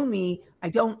has shown me I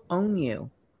don't own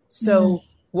you. So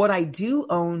what I do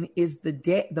own is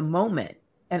the moment,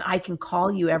 and I can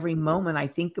call you every moment I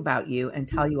think about you and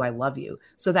tell you I love you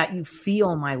so that you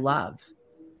feel my love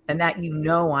and that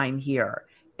I'm here.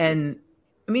 And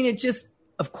I mean, it just,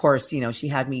 of course, she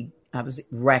had me, I was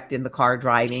wrecked in the car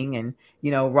driving and,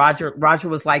 Roger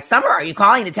was like, Summer, are you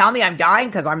calling to tell me I'm dying?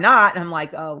 Because I'm not. And I'm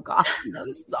like, oh God,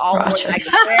 this is all more than I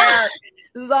can bear.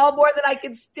 This is all more than I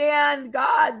can stand,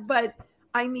 God. But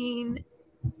I mean,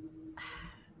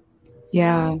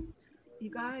 yeah,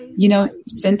 you guys,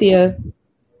 Cynthia,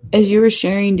 as you were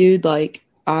sharing, dude, and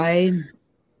I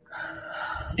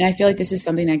feel like this is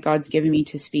something that God's given me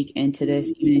to speak into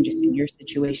this, even in your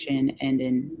situation and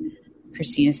in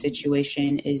Christina's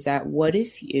situation, is that what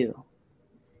if you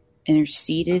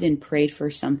interceded and prayed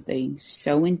for something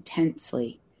so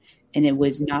intensely and it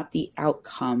was not the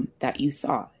outcome that you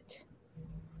thought?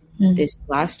 This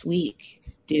last week,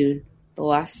 dude, the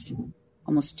last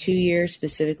almost 2 years,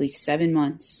 specifically 7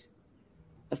 months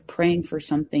of praying for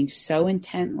something so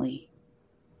intently,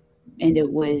 and it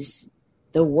was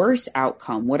the worst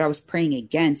outcome. What I was praying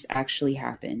against actually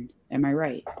happened. Am I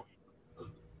right?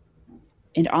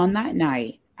 And on that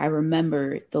night, I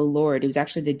remember the Lord, it was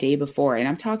actually the day before, and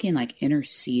I'm talking like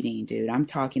interceding, dude. I'm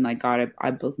talking like, God,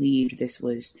 I believed this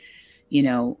was,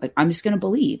 I'm just going to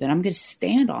believe and I'm going to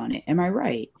stand on it. Am I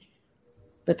right?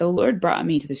 But the Lord brought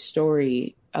me to the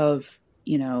story of,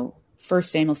 1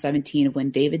 Samuel 17 of when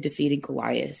David defeated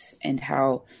Goliath, and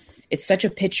how it's such a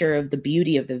picture of the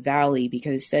beauty of the valley,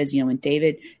 because it says, when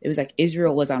David, it was like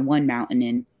Israel was on one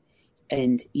mountain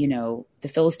and the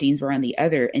Philistines were on the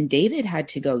other, and David had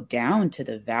to go down to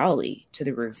the valley, to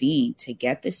the ravine, to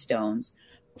get the stones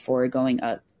before going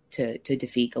up to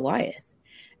defeat Goliath.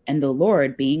 And the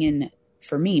Lord, being in the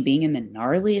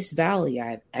gnarliest valley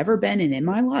I've ever been in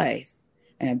my life,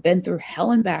 and I've been through hell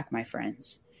and back, my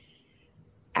friends,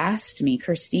 asked me,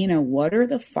 Christina, what are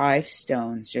the 5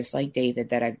 stones, just like David,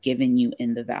 that I've given you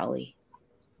in the valley,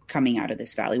 coming out of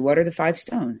this valley? What are the 5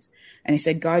 stones? And I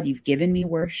said, God, you've given me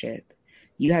worship.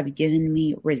 You have given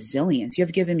me resilience. You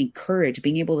have given me courage,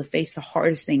 being able to face the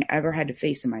hardest thing I ever had to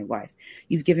face in my life.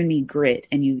 You've given me grit,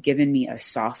 and you've given me a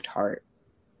soft heart.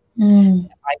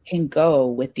 I can go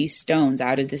with these stones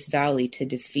out of this valley to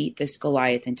defeat this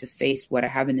Goliath and to face what I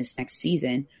have in this next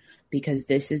season, because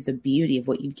this is the beauty of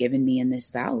what you've given me in this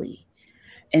valley.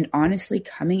 And honestly,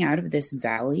 coming out of this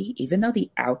valley, even though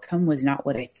the outcome was not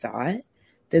what I thought,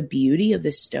 the beauty of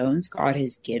the stones God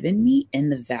has given me in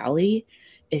the valley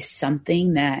is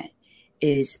something that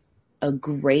is a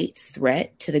great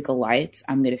threat to the Goliaths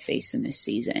I'm going to face in this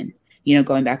season.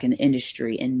 Going back in the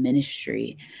industry and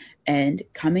ministry, and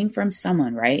coming from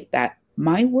someone, right, that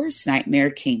my worst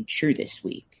nightmare came true this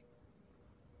week.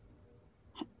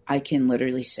 I can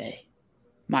literally say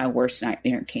my worst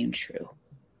nightmare came true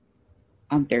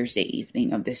on Thursday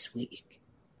evening of this week.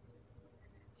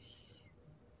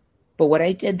 But what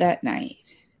I did that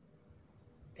night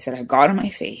is that I got on my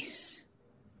face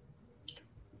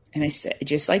and I said,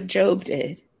 just like Job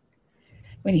did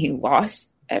when he lost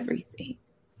everything.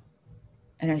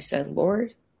 And I said,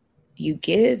 Lord, you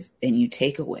give and you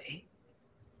take away.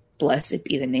 Blessed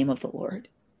be the name of the Lord.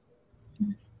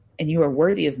 And you are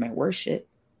worthy of my worship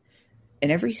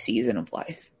in every season of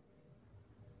life.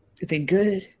 The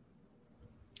good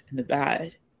and the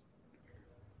bad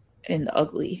and the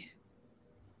ugly.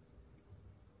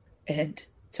 And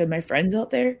to my friends out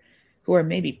there who are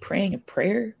maybe praying a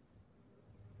prayer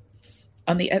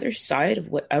on the other side of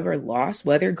whatever loss,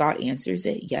 whether God answers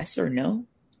it, yes or no,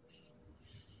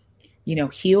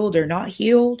 healed or not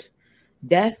healed,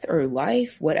 death or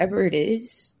life, whatever it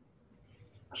is,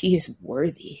 he is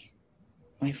worthy,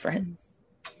 my friends.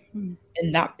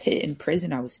 And that pit in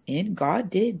prison I was in, God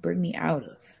did bring me out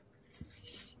of.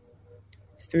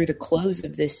 Through the close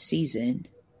of this season,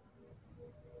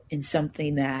 in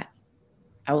something that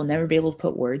I will never be able to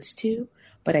put words to,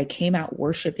 but I came out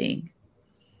worshiping.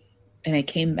 And I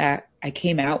came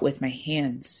out with my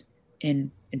hands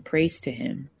in praise to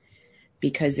him,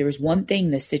 because there was one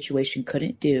thing this situation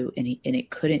couldn't do, and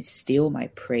it couldn't steal my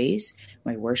praise,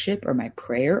 my worship, or my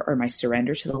prayer, or my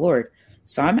surrender to the Lord.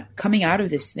 So I'm coming out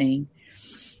of this thing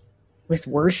with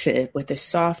worship, with a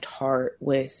soft heart,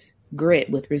 with grit,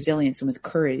 with resilience, and with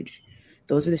courage.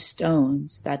 Those are the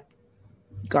stones that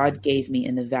God gave me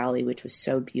in the valley, which was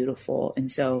so beautiful.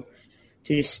 And so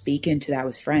to just speak into that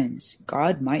with friends,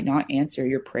 God might not answer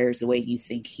your prayers the way you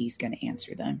think he's going to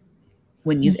answer them.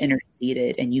 When you've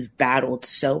interceded and you've battled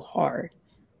so hard.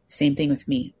 Same thing with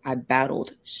me. I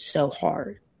battled so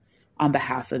hard on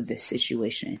behalf of this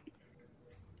situation.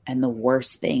 And the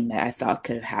worst thing that I thought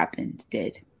could have happened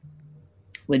did,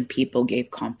 when people gave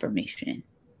confirmation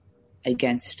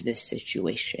against this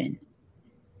situation.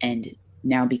 And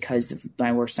now, because of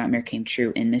my worst nightmare came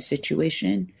true in this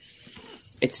situation,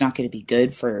 it's not going to be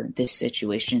good for this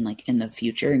situation, like in the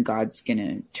future, and God's going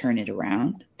to turn it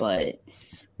around. But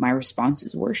my response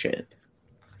is worship.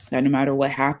 That no matter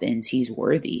what happens, he's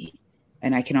worthy.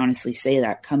 And I can honestly say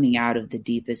that coming out of the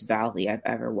deepest valley I've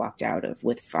ever walked out of,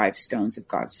 with 5 stones of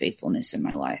God's faithfulness in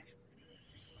my life.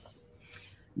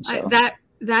 So,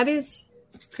 that is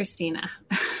Christina.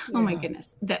 Oh my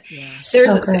goodness. There's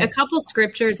So a couple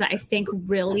scriptures that I think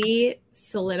really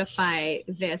solidify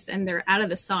this, and they're out of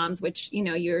the Psalms, which,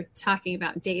 you're talking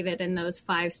about David and those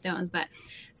 5 stones, but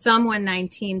Psalm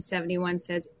 119:71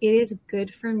 says, "It is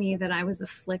good for me that I was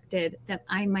afflicted, that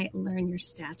I might learn your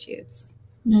statutes."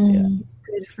 It's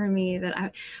good for me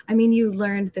that I mean, you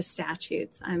learned the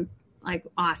statutes. I'm like,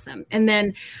 awesome. And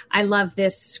then I love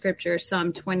this scripture,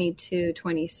 Psalm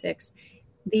 22:26,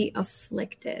 "The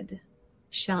afflicted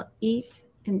shall eat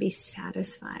and be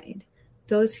satisfied.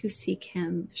 Those who seek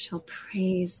him shall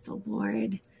praise the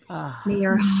Lord. May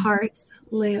your hearts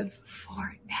live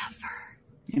forever."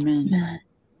 Amen.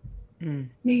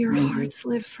 May your hearts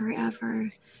live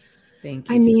forever. Thank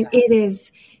you. I mean, it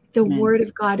is, the word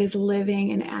of God is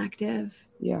living and active.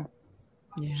 Yeah.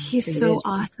 He's so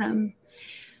awesome.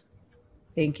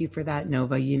 Thank you for that,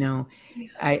 Nova.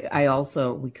 I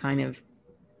also, we kind of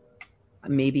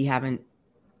maybe haven't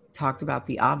talked about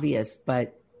the obvious,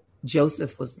 but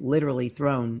Joseph was literally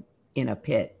thrown in a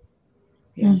pit.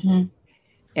 And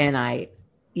I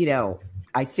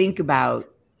think about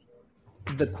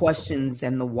the questions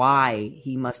and the why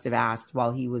he must have asked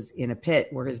while he was in a pit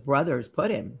where his brothers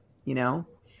put him, he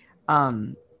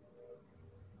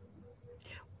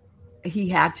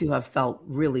had to have felt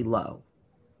really low.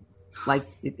 Like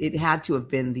it had to have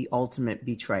been the ultimate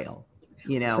betrayal,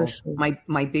 For sure.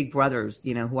 my big brothers,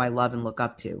 who I love and look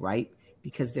up to, right?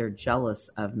 Because they're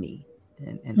jealous of me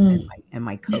and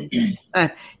my coach,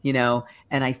 and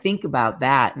I think about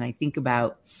that. And I think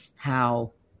about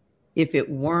how, if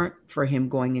it weren't for him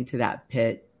going into that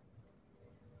pit,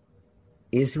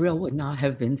 Israel would not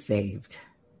have been saved.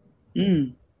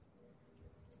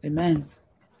 Amen.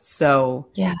 So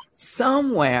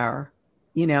somewhere,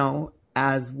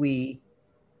 as we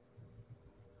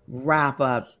wrap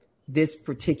up this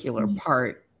particular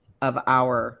part of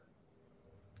our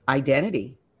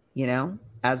identity,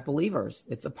 as believers,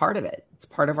 it's a part of it. It's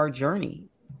part of our journey,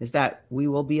 is that we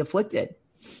will be afflicted.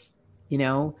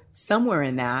 Somewhere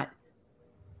in that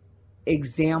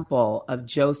example of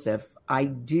Joseph, I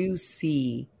do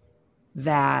see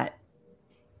that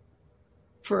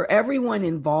for everyone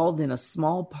involved in a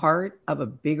small part of a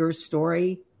bigger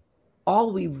story,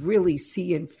 all we really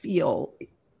see and feel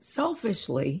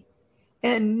selfishly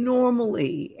and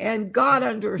normally, and God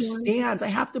understands. I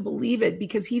have to believe it,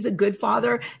 because he's a good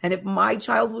father. And if my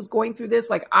child was going through this,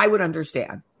 I would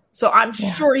understand. So I'm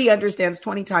sure he understands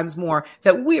 20 times more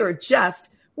that we're just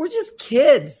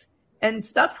kids, and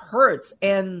stuff hurts.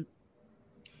 And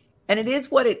it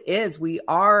is what it is. We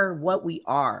are what we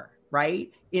are,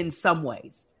 right? In some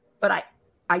ways. But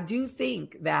I do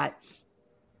think that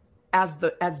as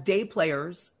day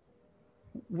players,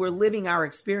 we're living our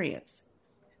experience.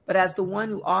 But as the one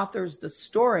who authors the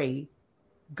story,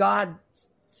 God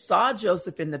saw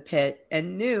Joseph in the pit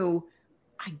and knew,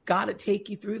 I gotta take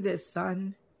you through this,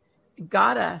 son.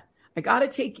 I gotta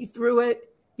take you through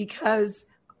it, because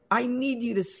I need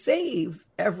you to save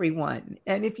everyone.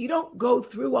 And if you don't go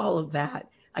through all of that,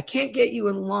 I can't get you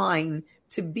in line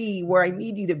to be where I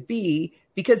need you to be,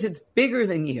 because it's bigger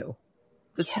than you.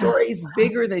 The story's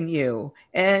bigger than you.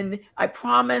 And I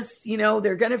promise,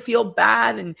 they're going to feel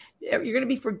bad and you're going to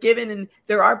be forgiven. And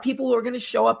there are people who are going to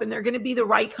show up and they're going to be the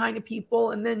right kind of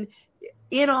people. And then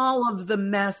in all of the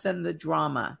mess and the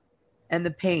drama and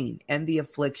the pain and the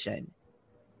affliction,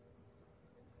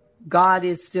 God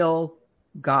is still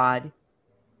God.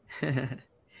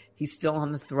 He's still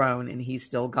on the throne and he's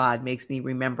still God. Makes me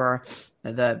remember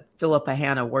the Philippa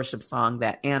Hanna worship song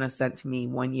that Anna sent to me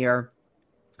one year.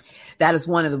 That is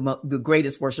one of the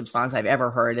greatest worship songs I've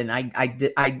ever heard. And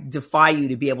I defy you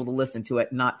to be able to listen to it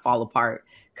and not fall apart,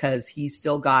 because he's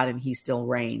still God and he still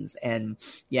reigns. And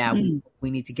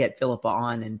we need to get Philippa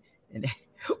on and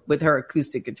with her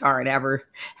acoustic guitar and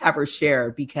have her share,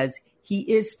 because he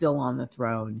is still on the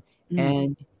throne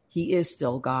and he is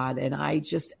still God. And I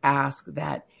just ask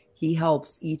that he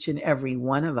helps each and every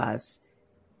one of us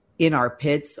in our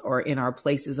pits or in our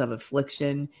places of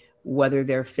affliction, whether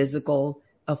they're physical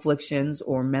afflictions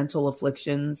or mental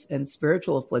afflictions and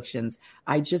spiritual afflictions.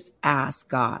 I just ask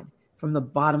God from the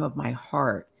bottom of my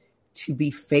heart to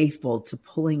be faithful to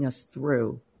pulling us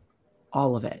through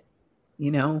all of it.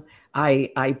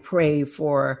 I pray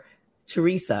for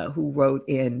Teresa, who wrote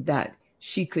in that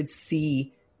she could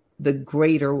see the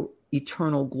greater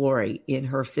eternal glory in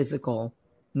her physical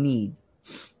need.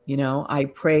 I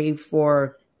pray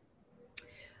for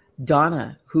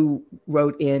Donna, who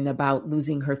wrote in about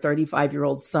losing her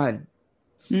 35-year-old son.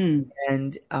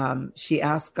 And she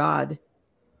asked God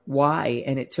why,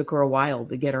 and it took her a while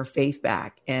to get her faith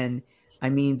back. And I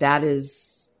mean,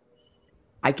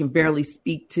 I can barely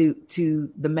speak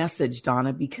to the message,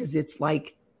 Donna, because it's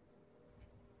like,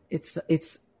 it's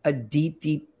a deep,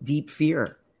 deep, deep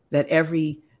fear that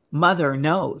every mother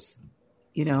knows,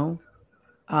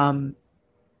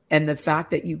 and the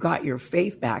fact that you got your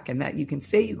faith back and that you can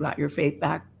say you got your faith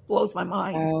back blows my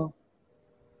mind. Oh.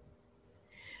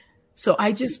 So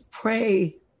I just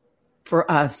pray for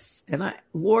us. And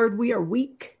Lord, we are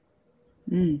weak.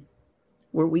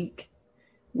 We're weak.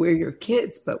 We're your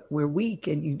kids, but we're weak.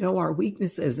 And you know our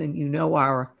weaknesses and you know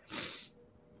our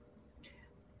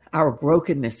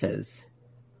brokennesses.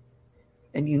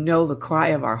 And you know the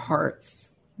cry of our hearts.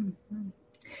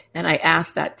 And I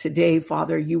ask that today,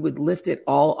 Father, you would lift it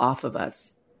all off of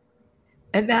us.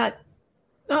 And that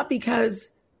not because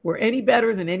we're any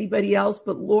better than anybody else,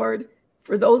 but Lord,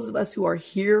 for those of us who are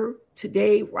here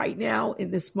today, right now,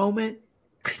 in this moment,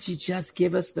 could you just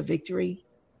give us the victory?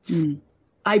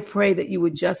 I pray that you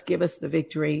would just give us the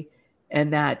victory,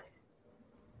 and that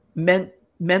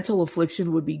mental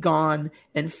affliction would be gone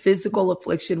and physical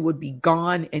affliction would be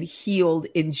gone and healed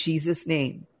in Jesus'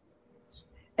 name.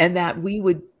 And that we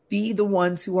would be the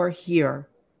ones who are here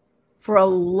for a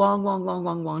long, long, long,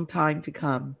 long, long time to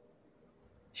come,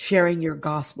 sharing your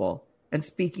gospel and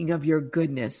speaking of your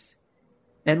goodness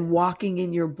and walking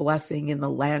in your blessing in the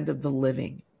land of the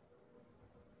living.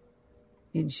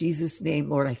 In Jesus' name,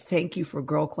 Lord, I thank you for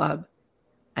Girl Club.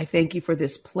 I thank you for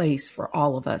this place for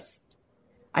all of us.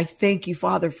 I thank you,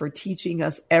 Father, for teaching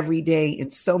us every day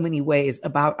in so many ways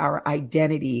about our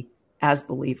identity as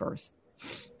believers.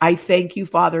 I thank you,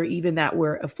 Father, even that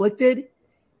we're afflicted,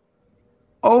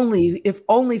 if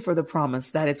only for the promise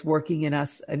that it's working in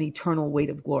us an eternal weight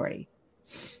of glory.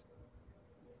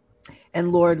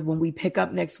 And Lord, when we pick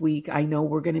up next week, I know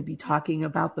we're going to be talking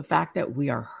about the fact that we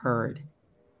are heard.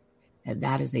 And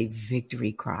that is a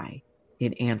victory cry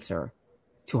in answer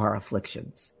to our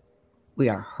afflictions. We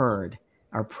are heard.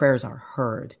 Our prayers are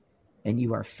heard, and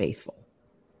you are faithful.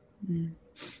 And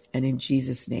in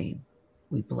Jesus' name,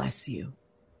 we bless you,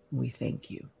 we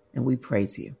thank you, and we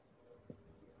praise you.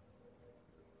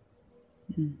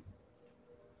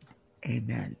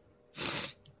 Amen.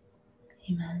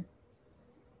 Amen.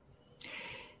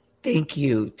 Thank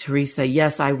you, Teresa.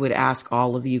 Yes, I would ask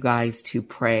all of you guys to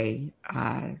pray.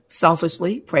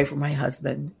 Selfishly, pray for my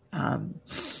husband.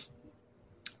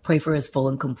 Pray for his full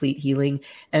and complete healing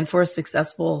and for a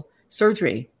successful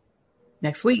surgery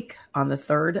next week on the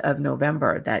 3rd of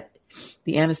November, that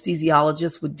the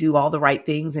anesthesiologist would do all the right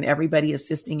things and everybody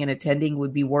assisting and attending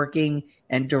would be working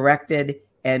and directed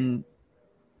and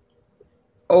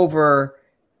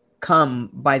overcome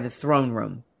by the throne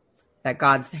room, that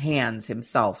God's hands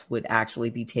himself would actually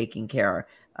be taking care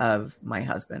of my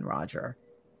husband, Roger,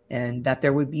 and that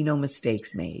there would be no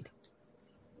mistakes made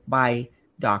by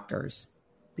doctors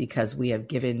because we have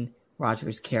given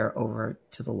Roger's care over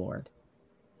to the Lord.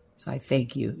 So I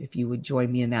thank you. If you would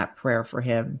join me in that prayer for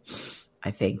him,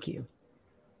 I thank you.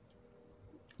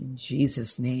 In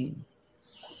Jesus' name.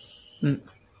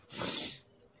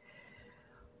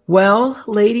 Well,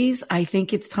 ladies, I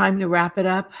think it's time to wrap it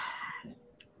up.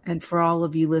 And for all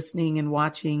of you listening and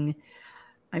watching,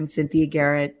 I'm Cynthia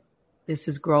Garrett. This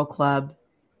is Girl Club.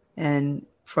 And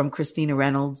from Christina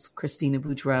Reynolds, Christina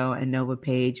Boudreau, and Nova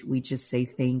Page, we just say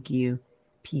thank you.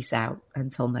 Peace out.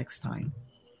 Until next time.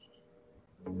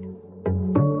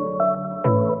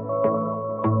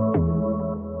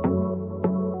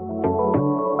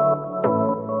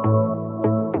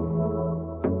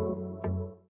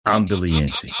 I'm Billy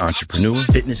Yancey, entrepreneur,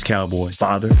 fitness cowboy,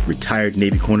 father, retired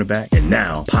Navy cornerback, and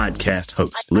now podcast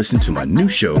host. Listen to my new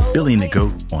show, Billy and the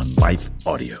Goat, on Life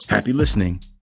Audio. Happy listening.